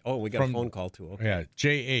the perch... Oh, we got a phone call, too. Okay. Yeah,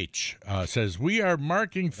 JH says, we are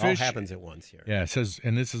marking fish... It all happens at once here. Yeah, it says,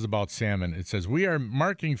 and this is about salmon. It says, we are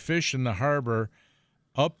marking fish in the harbor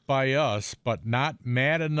up by us, but not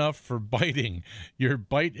mad enough for biting. Your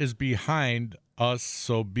bite is behind us,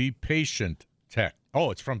 so be patient, Tex.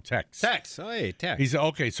 Oh, it's from Tex. Tex. Oh, hey, Tex. He said,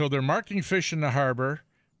 okay, so they're marking fish in the harbor,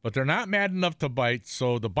 but they're not mad enough to bite,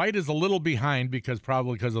 so the bite is a little behind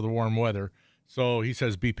probably because of the warm weather. So he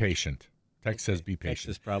says, be patient. Tex says be patient. Tex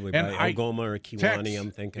is probably And by Algoma or Kewanee,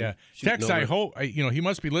 I'm thinking. Yeah. Shooting Tex, I over. hope, he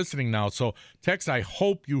must be listening now. So, Tex, I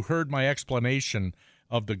hope you heard my explanation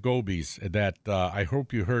of the gobies. That I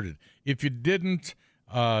hope you heard it. If you didn't,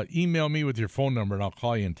 email me with your phone number and I'll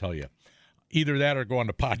call you and tell you. Either that or go on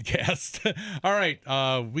the podcast. All right.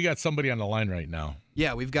 We got somebody on the line right now.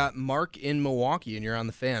 Yeah, we've got Mark in Milwaukee, and you're on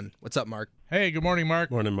the Fan. What's up, Mark? Hey, good morning, Mark.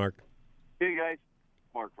 Morning, Mark. Hey guys,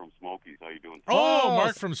 Mark from Smokies. How you doing? Oh,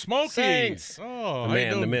 Mark from Smokies. Thanks. Oh, The how you man,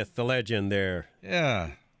 the doing? myth, the legend there.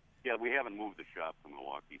 Yeah. Yeah, we haven't moved the shop to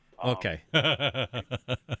Milwaukee. Okay.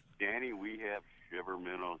 Danny, we have shiver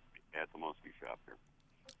minnows at the Muskie shop here.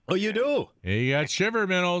 Oh, you do? Yeah, you got shiver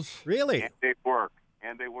minnows. Really? And they work.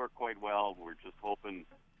 And they work quite well. We're just hoping,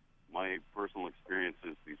 my personal experience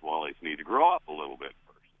is these walleyes need to grow up a little bit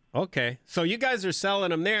first. Okay. So you guys are selling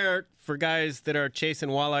them there for guys that are chasing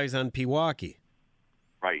walleyes on Pewaukee.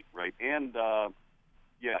 Right. And,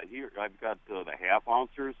 here I've got the half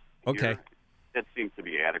ouncers. Okay. Here. That seems to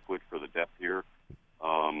be adequate for the depth here.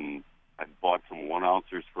 I bought some 1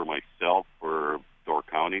 ouncers for myself for Door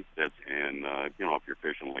County. That's if you're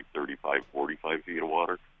fishing like 35, 45 feet of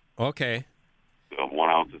water. Okay. 1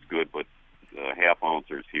 ounce is good, but half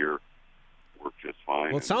ouncers here work just fine.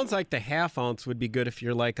 Well, it sounds like the half ounce would be good if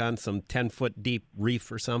you're like on some 10-foot deep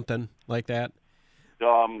reef or something like that.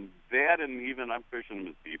 That and even I'm fishing them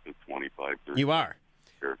as deep as 25, 30. You are?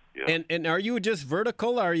 Sure, yeah. And are you just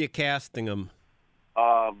vertical or are you casting them?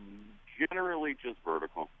 Generally just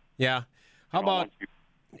vertical. Yeah. How about...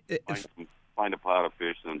 Once you find a pot of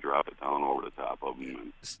fish, then drop it down over the top of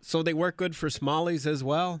them. So they work good for smallies as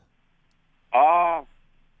well?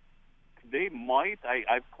 They might.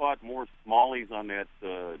 I've caught more smallies on that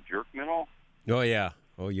jerk minnow. Oh, yeah.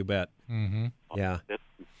 Oh, you bet. Mm-hmm. Yeah.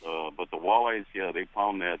 But the walleyes, they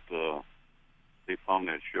found that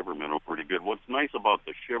shiver minnow pretty good. What's nice about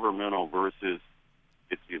the shiver minnow versus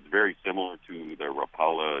it's very similar to the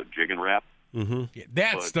Rapala Jig and Wrap. Mm-hmm. Yeah,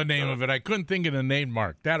 that's the name of it. I couldn't think of the name,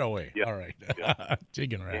 Mark. That away. Yeah, all right. Yeah.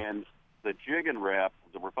 Jig and Wrap. And the Jig and Wrap,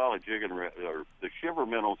 the Rapala Jig and Wrap, or the shiver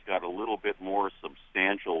minnow's got a little bit more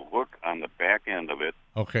substantial hook on the back end of it.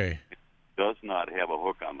 Okay. It does not have a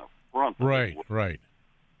hook on the front. Right.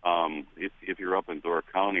 If you're up in Door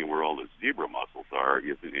County where all the zebra mussels are,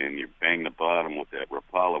 and you bang the bottom with that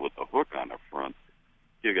Rapala with the hook on the front,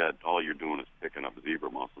 all you're doing is picking up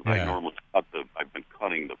zebra mussels. Yeah. I've been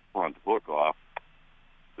cutting the front hook off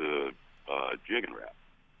the Jig and Wrap.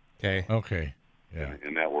 Okay. Yeah.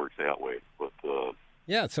 And that works that way. But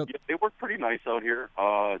so they work pretty nice out here.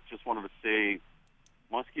 Just wanted to say,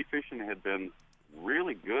 muskie fishing had been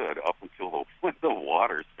really good up until when the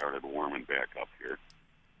water started warming back up here.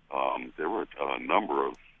 There were a number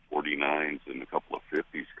of 49s and a couple of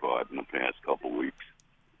 50s caught in the past couple of weeks.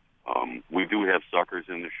 We do have suckers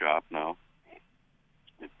in the shop now.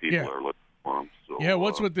 If people are looking for them. So, yeah,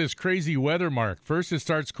 what's with this crazy weather, Mark? First it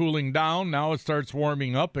starts cooling down, now it starts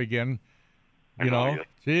warming up again. Yeah.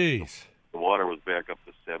 Jeez. The water was back up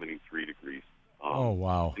to 73 degrees. Oh,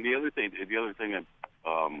 wow. And the other thing,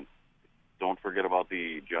 don't forget about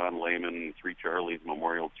the John Lehman Three Charlies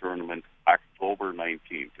Memorial Tournament. October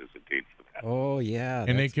 19th is the date for that. Oh, yeah.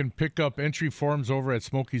 And they can pick up entry forms over at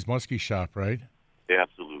Smokey's Muskie Shop, right?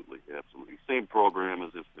 Absolutely. Same program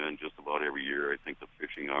as it's been just about every year. I think the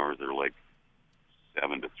fishing hours are like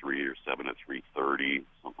 7 to 3 or 7 to 3:30,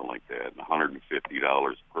 something like that. And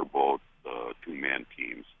 $150 per boat, 2-man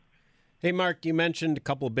teams. Hey, Mark, you mentioned a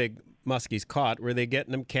couple of big muskies caught. Were they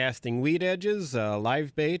getting them casting weed edges,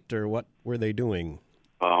 live bait, or what were they doing?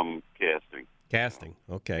 Casting. Casting,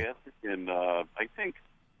 okay. Casting, and I think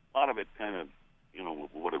a lot of it kind of,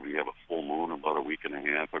 what did we have, a full moon about a week and a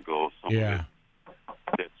half ago? Yeah.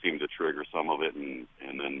 That seemed to trigger some of it, and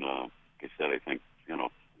then, like I said, I think, a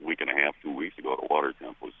week and a half, 2 weeks ago, the water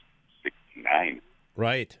temp was 69.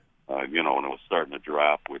 Right. And it was starting to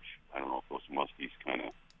drop, which I don't know if those muskies kind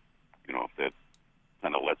of, if that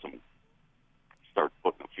kind of lets them start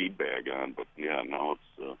putting a feed bag on. But yeah, now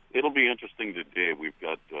it'll be interesting today. We've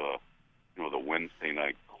got, the Wednesday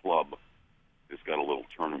night club has got a little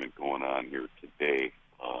tournament going on here today.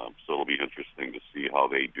 So it'll be interesting to see how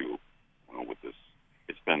they do with this.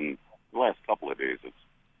 It's been the last couple of days. It's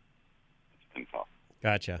been tough.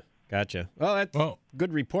 Gotcha. Well, that's a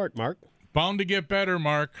good report, Mark. Bound to get better,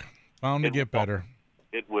 Mark. Bound to get better.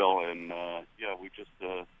 It will, and we just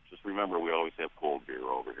remember we always have cold beer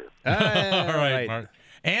over here. All right, Mark.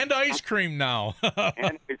 And ice cream now.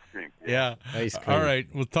 And ice cream. Yeah. Ice cream. All right.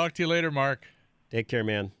 We'll talk to you later, Mark. Take care,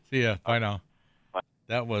 man. See ya. Bye now.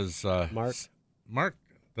 That was Mark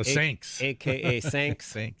the Sanks. A.K.A. Sanks.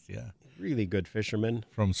 Sanks, yeah. Really good fisherman.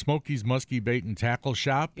 From Smokey's Muskie Bait and Tackle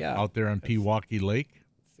Shop out there on Pewaukee Lake.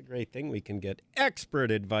 It's a great thing. We can get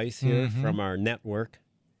expert advice here from our network.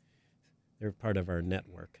 They're part of our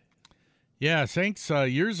network. Yeah, Sanks,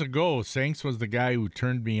 years ago, Sanks was the guy who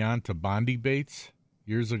turned me on to Bondi baits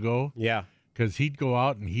years ago. Yeah. Because he'd go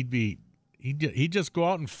out and he'd just go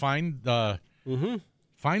out and find the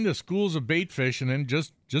schools of bait fish and then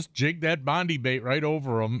just jig that Bondi bait right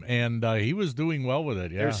over them, and he was doing well with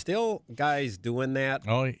it. Yeah, there's still guys doing that.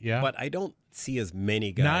 Oh yeah, but I don't see as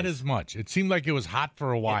many guys. Not as much. It seemed like it was hot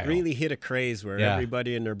for a while. It really hit a craze where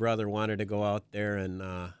everybody and their brother wanted to go out there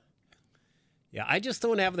and. I just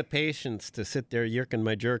don't have the patience to sit there yerking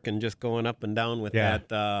my jerkin, just going up and down with that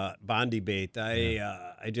Bondi bait.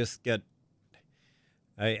 I just get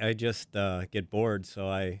bored, so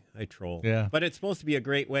I troll. Yeah. But it's supposed to be a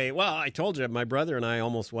great way. Well, I told you, my brother and I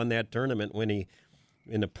almost won that tournament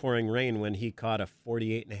in the pouring rain when he caught a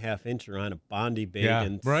 48.5-incher on a Bondi bait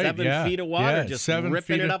in 7 feet of water, just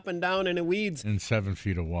ripping it up and down in the weeds. In 7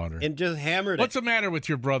 feet of water. And just hammered it. What's the matter with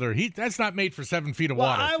your brother? That's not made for 7 feet of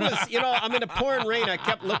water. I was, I'm in the pouring rain. I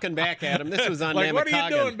kept looking back at him. This was on Namakogan. What are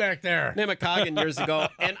you doing back there? Namakogan years ago.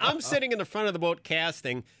 And I'm sitting in the front of the boat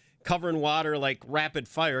casting, covering water like rapid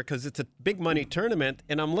fire because it's a big money tournament,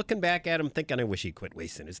 and I'm looking back at him thinking, I wish he quit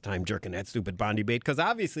wasting his time jerking that stupid Bondi bait, because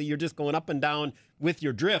obviously you're just going up and down with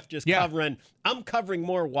your drift, covering. I'm covering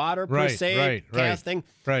more water per se, casting.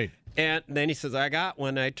 Right. And then he says, I got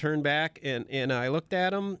one. I turned back and I looked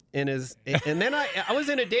at him and then I was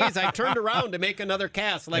in a daze. I turned around to make another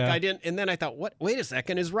cast I didn't, and then I thought, what? Wait a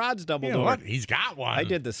second, his rod's doubled over. What? He's got one. I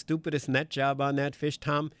did the stupidest net job on that fish,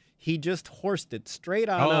 Tom. He just horsed it straight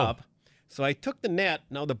on up. So I took the net.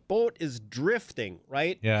 Now the boat is drifting,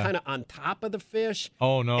 right? Yeah. Kind of on top of the fish.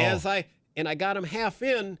 Oh, no. And I got him half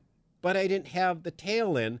in, but I didn't have the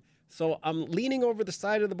tail in. So I'm leaning over the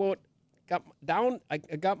side of the boat, I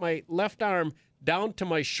got my left arm down to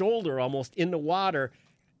my shoulder almost in the water,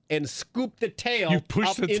 and scooped the tail. You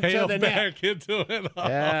pushed the tail back into it. Oh.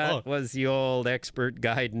 That was the old expert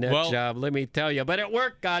guide net job, let me tell you. But it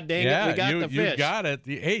worked, god dang it. We got the fish. You got it.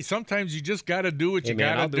 Hey, sometimes you just got to do what you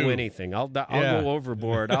got to do. I'll do anything. I'll go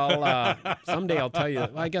overboard. Someday I'll tell you.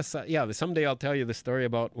 I guess, someday I'll tell you the story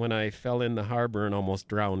about when I fell in the harbor and almost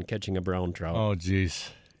drowned catching a brown trout. Oh, jeez.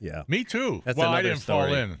 Yeah. Me too. That's I didn't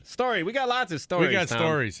fall in. We got lots of stories. We got Tom.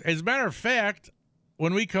 stories. As a matter of fact,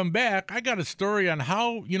 when we come back, I got a story on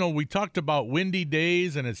how, we talked about windy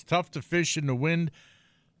days and it's tough to fish in the wind.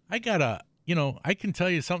 I can tell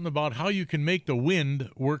you something about how you can make the wind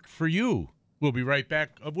work for you. We'll be right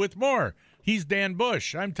back with more. He's Dan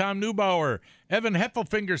Bush. I'm Tom Neubauer. Evan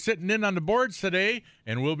Heffelfinger sitting in on the boards today,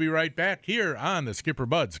 and we'll be right back here on the Skipper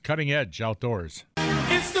Buds Cutting Edge Outdoors.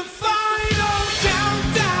 It's the final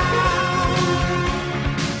countdown.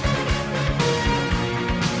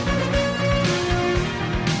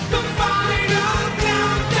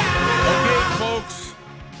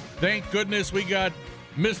 Thank goodness we got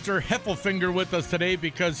Mr. Heffelfinger with us today,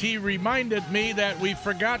 because he reminded me that we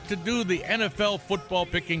forgot to do the NFL football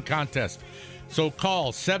picking contest. So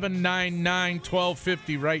call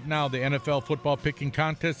 799-1250 right now. The NFL football picking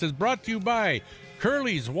contest is brought to you by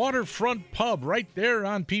Curly's Waterfront Pub right there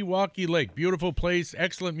on Pewaukee Lake. Beautiful place,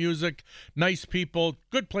 excellent music, nice people,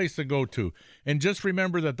 good place to go to. And just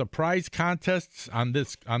remember that the prize contests on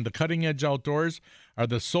the Cutting Edge Outdoors are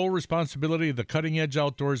the sole responsibility of the Cutting Edge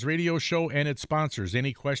Outdoors radio show and its sponsors.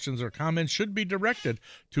 Any questions or comments should be directed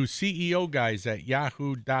to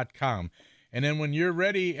ceoguys@yahoo.com. And then when you're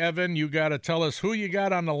ready, Evan, you got to tell us who you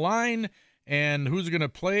got on the line and who's going to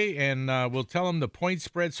play, and we'll tell them the point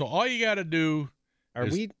spread. So all you got to do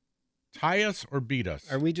is tie us or beat us.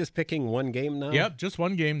 Are we just picking one game now? Yep, just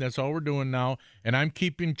one game. That's all we're doing now, and I'm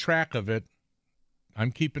keeping track of it.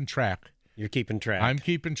 I'm keeping track. You're keeping track. I'm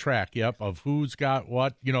keeping track, yep, of who's got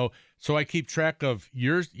what, so I keep track of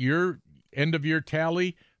your end of year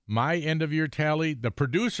tally, my end of year tally, the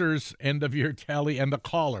producer's end of year tally, and the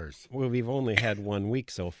callers. Well, we've only had 1 week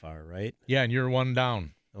so far, right? Yeah, and you're one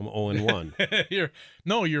down. I'm 0-1. You're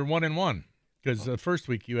 1-1, because the first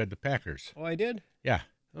week you had the Packers. Oh, I did? Yeah.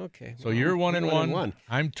 Okay. So you're 1-1.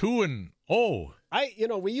 I'm 2-0.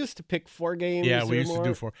 We used to pick 4 games. Yeah, we used to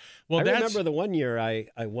do 4. Well, I remember the one year I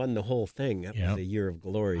won the whole thing. That was a year of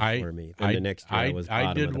glory for me. Then the next year I was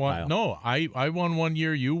bottom of the pile. No, I won 1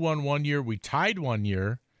 year. You won 1 year. We tied 1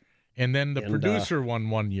 year, and then the producer won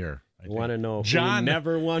 1 year. You want to know who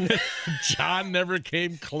never won? John never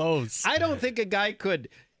came close. I don't think a guy could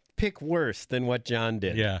pick worse than what John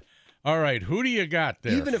did. Yeah. All right, who do you got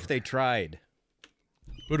there? Even if they tried.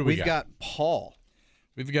 Who do we got? We've got Paul.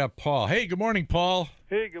 We've got Paul. Hey, good morning, Paul.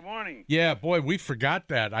 Hey, good morning. Yeah, boy, we forgot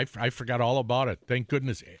that. I forgot all about it. Thank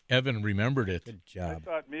goodness Evan remembered it. Good I job.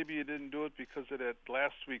 thought maybe you didn't do it because of that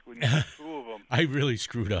last week when you had two of them. I really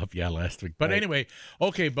screwed up, last week. But anyway,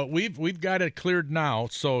 okay, but we've got it cleared now.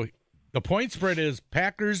 So the point spread is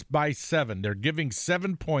Packers by 7. They're giving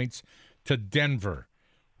 7 points to Denver.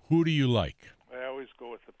 Who do you like? I always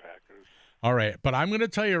go with the Packers. All right, but I'm going to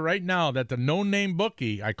tell you right now that the no-name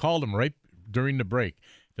bookie, I called him right during the break,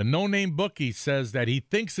 the no-name bookie says that he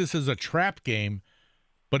thinks this is a trap game,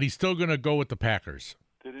 but he's still going to go with the Packers.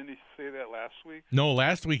 Didn't he say that last week? No,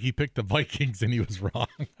 last week he picked the Vikings and he was wrong.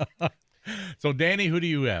 So, Danny, who do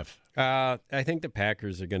you have? I think the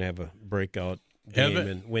Packers are going to have a breakout game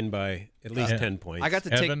and win by at least 10 points. I got to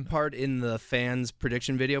take part in the fans'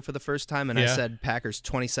 prediction video for the first time, and I said Packers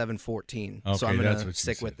 27-14. Okay, so I'm going to what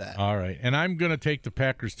stick you with said. that. All right, and I'm going to take the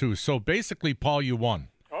Packers too. So basically, Paul, you won.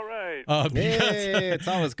 All right. Hey, it's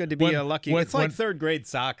always good to be lucky. It's like third grade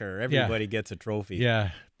soccer. Everybody gets a trophy.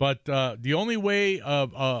 Yeah, but the only way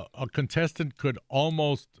a contestant could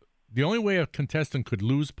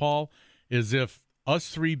lose, Paul, is if us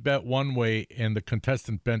three bet one way and the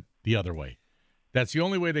contestant bet the other way. That's the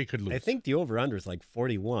only way they could lose. I think the over-under is like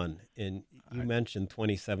 41, and you mentioned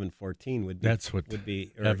 27-14 would be. That's what would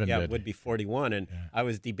be. Evan did. Would be 41. And I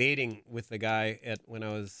was debating with the guy when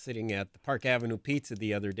I was sitting at the Park Avenue Pizza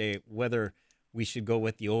the other day whether we should go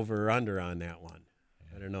with the over or under on that one.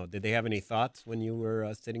 I don't know. Did they have any thoughts when you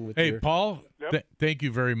were sitting with? Hey, Paul. Yep. Thank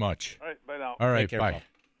you very much. All right, bye now. All right, Take care, bye. Paul.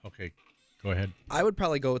 Okay, go ahead. I would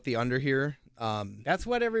probably go with the under here. That's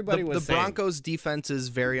what everybody was saying. The Broncos' defense is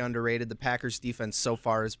very underrated. The Packers' defense so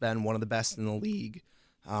far has been one of the best in the league.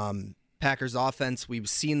 Packers' offense, we've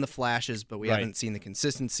seen the flashes, but we haven't seen the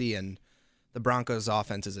consistency, and the Broncos'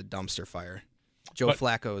 offense is a dumpster fire. Joe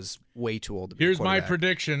Flacco is way too old to be a Here's my quarterback.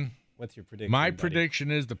 prediction. What's your prediction? My buddy?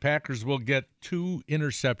 prediction is the Packers will get 2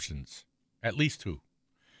 interceptions, at least 2.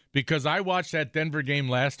 Because I watched that Denver game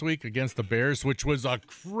last week against the Bears, which was a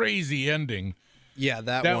crazy ending. Yeah,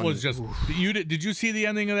 that one was just. Did you see the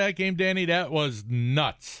ending of that game, Danny? That was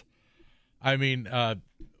nuts. I mean, how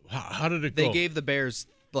did it go? They gave the Bears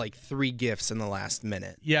like 3 gifts in the last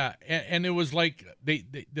minute. Yeah, and it was like the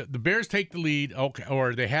Bears take the lead, okay,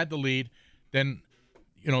 or they had the lead. Then,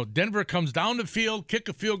 Denver comes down the field, kick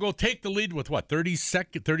a field goal, take the lead with what,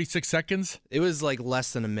 36 seconds? It was like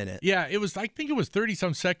less than a minute. Yeah, it was. I think it was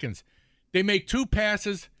 30-some seconds. They make 2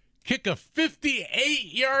 passes. Kick a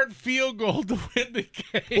 58-yard field goal to win the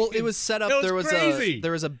game. Well, it was set up. There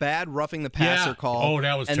was a bad roughing the passer call. Oh,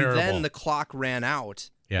 that was terrible. And then the clock ran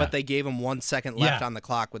out, but they gave him 1 second left on the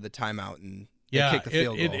clock with the timeout, and they kicked the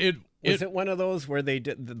field goal. Was it one of those where they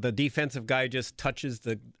did, the defensive guy just touches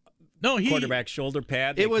the quarterback's shoulder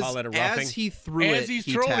pad? They call it a roughing? As he threw it, he's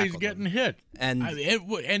throwing, he's getting hit. And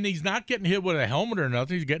he's not getting hit with a helmet or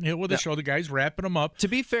nothing. He's getting hit with a shoulder. The guy's wrapping him up. To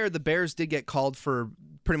be fair, the Bears did get called for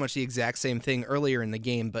pretty much the exact same thing earlier in the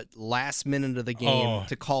game, but last minute of the game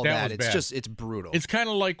to call that it's brutal. It's kind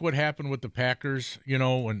of like what happened with the Packers,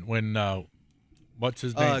 when what's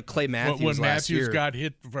his name? Clay Matthews when last Matthews year. got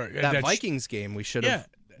hit for that Vikings game, we should have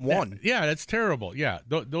won. That's terrible. Yeah,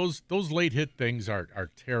 those late hit things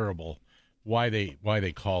are terrible. Why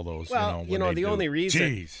they call those? Well, the only reason.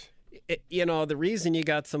 Jeez. The reason you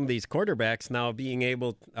got some of these quarterbacks now being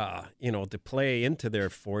able, to play into their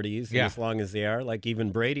 40s as long as they are, like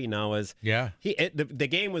even Brady now is. Yeah. The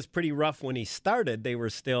game was pretty rough when he started. They were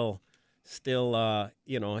still,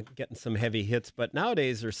 getting some heavy hits. But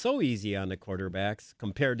nowadays they're so easy on the quarterbacks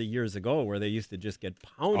compared to years ago where they used to just get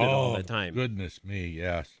pounded all the time. Goodness me,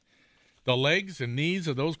 yes. The legs and knees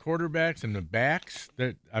of those quarterbacks and the backs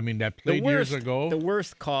that played years ago. The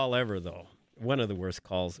worst call ever, though. One of the worst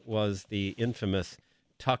calls was the infamous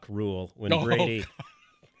tuck rule when Brady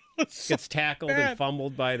gets tackled and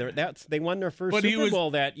fumbled by they won their first Super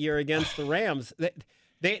Bowl that year against the Rams.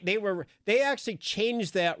 They actually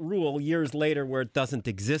changed that rule years later where it doesn't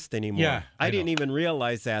exist anymore. Yeah, I didn't even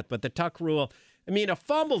realize that, but the tuck rule, a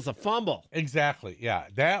fumble's a fumble. Exactly. Yeah,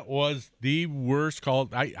 that was the worst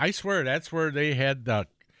call. I swear that's where they had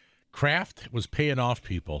Kraft was paying off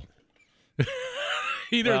people.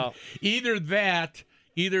 Either that,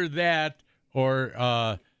 or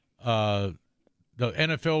the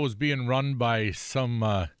NFL was being run by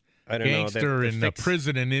some gangster in a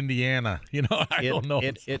prison in Indiana. I don't know.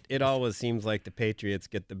 It always seems like the Patriots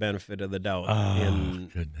get the benefit of the doubt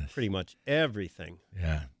in pretty much everything.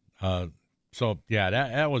 Yeah.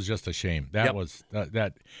 That was just a shame. That was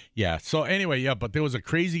that. Yeah. So anyway, but there was a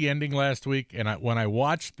crazy ending last week, and when I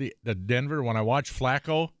watched the Denver, when I watched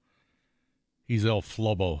Flacco. He's El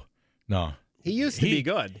Flobo. No. He used to be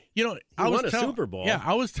good. You know, he won a Super Bowl. Yeah,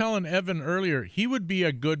 I was telling Evan earlier, he would be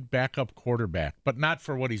a good backup quarterback, but not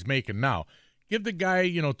for what he's making now. Give the guy,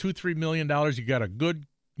 $2-3 million. You got a good,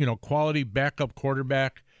 quality backup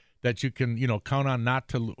quarterback that you can, count on not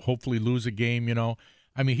to hopefully lose a game.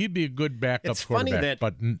 I mean, he'd be a good backup quarterback.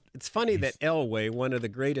 It's funny that Elway, one of the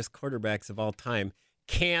greatest quarterbacks of all time,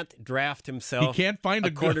 can't draft himself. He can't find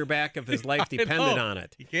a quarterback if his life depended on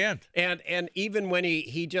it. He can't. And even when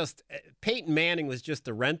he just Peyton Manning was just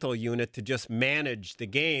a rental unit to just manage the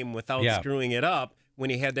game without screwing it up when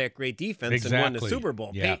he had that great defense and won the Super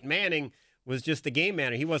Bowl. Yeah. Peyton Manning was just the game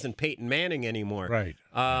manager. He wasn't Peyton Manning anymore. Right.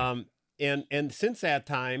 And since that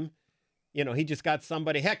time, he just got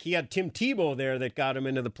somebody. Heck, he had Tim Tebow there that got him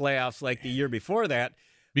into the playoffs like the year before that.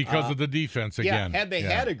 Because of the defense again. Yeah, had they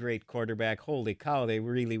had a great quarterback, holy cow, they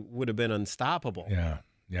really would have been unstoppable. Yeah.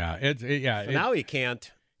 Now he can't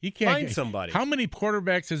find somebody. How many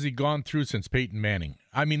quarterbacks has he gone through since Peyton Manning?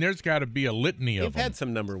 I mean, there's got to be a litany of them. They've had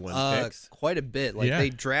some number one picks. Quite a bit. They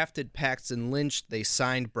drafted Paxton Lynch. They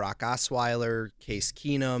signed Brock Osweiler, Case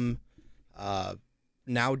Keenum.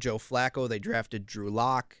 Now Joe Flacco. They drafted Drew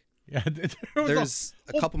Lock. Yeah, there's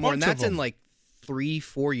a couple more, and that's in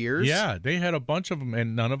 3-4 years. Yeah, they had a bunch of them,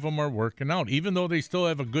 and none of them are working out. Even though they still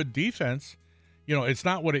have a good defense, it's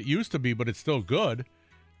not what it used to be, but it's still good.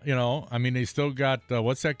 I mean, they still got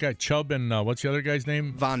what's that guy Chubb and what's the other guy's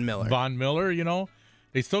name? Von Miller. Von Miller.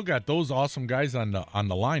 They still got those awesome guys on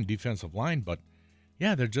the line, defensive line, but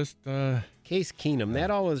yeah, they're just Case Keenum. That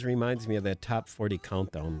always reminds me of that top 40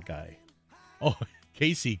 countdown guy. Oh,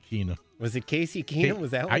 Casey Keenum. Was it Casey Keenum?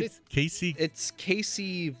 Was that what Casey? It's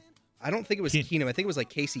Casey. I don't think it was Keenum. I think it was like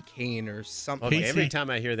Casey Kane or something. Okay, every time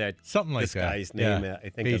I hear that, something like this guy's name, I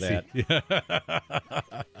think Casey. Of that.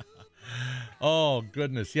 Yeah. Oh,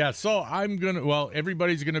 goodness. Yeah, so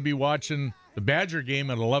everybody's going to be watching the Badger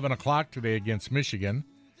game at 11 o'clock today against Michigan.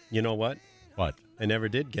 You know what? What? I never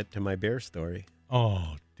did get to my Bear story.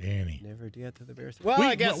 Oh, Danny. Never did get to the Bear story. Well,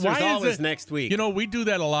 I guess there's always next week. We do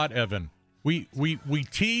that a lot, Evan. We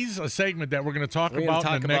tease a segment that we're going to talk about.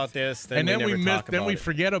 Then we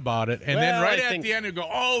forget about it, and then at the end we go,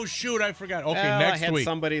 "Oh shoot, I forgot." Okay, next week. I had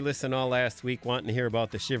somebody listen all last week wanting to hear about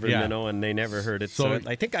the shiver minnow, and they never heard it. So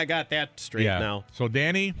I think I got that straight now. So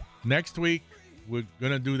Danny, next week we're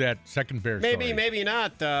going to do that second Bear story. Maybe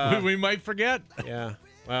not. We might forget. Yeah.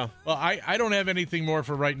 Well, I don't have anything more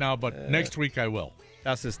for right now, but next week I will.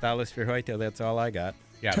 Das ist alles für heute. That's all I got.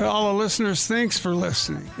 Yeah. To all the listeners, thanks for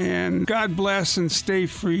listening. And God bless and stay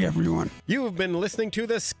free, everyone. You have been listening to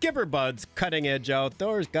the Skipper Buds Cutting Edge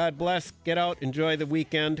Outdoors. God bless. Get out. Enjoy the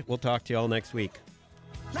weekend. We'll talk to you all next week.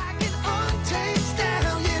 Like an untamed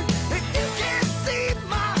stallion, if you can't see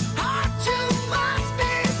my heart, you must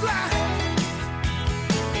be blind.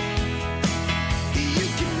 You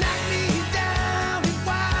can knock me down and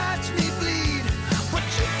watch me bleed, but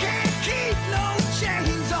you can't keep no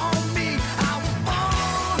chains on me. I was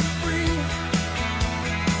born free.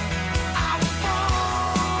 I was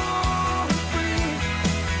born free.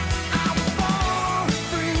 I was born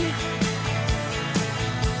free.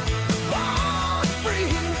 Born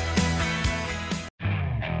free.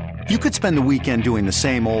 You could spend the weekend doing the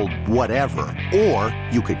same old whatever, or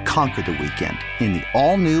you could conquer the weekend in the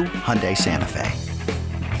all-new Hyundai Santa Fe.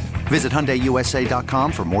 Visit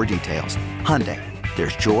HyundaiUSA.com for more details. Hyundai,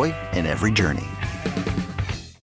 there's joy in every journey.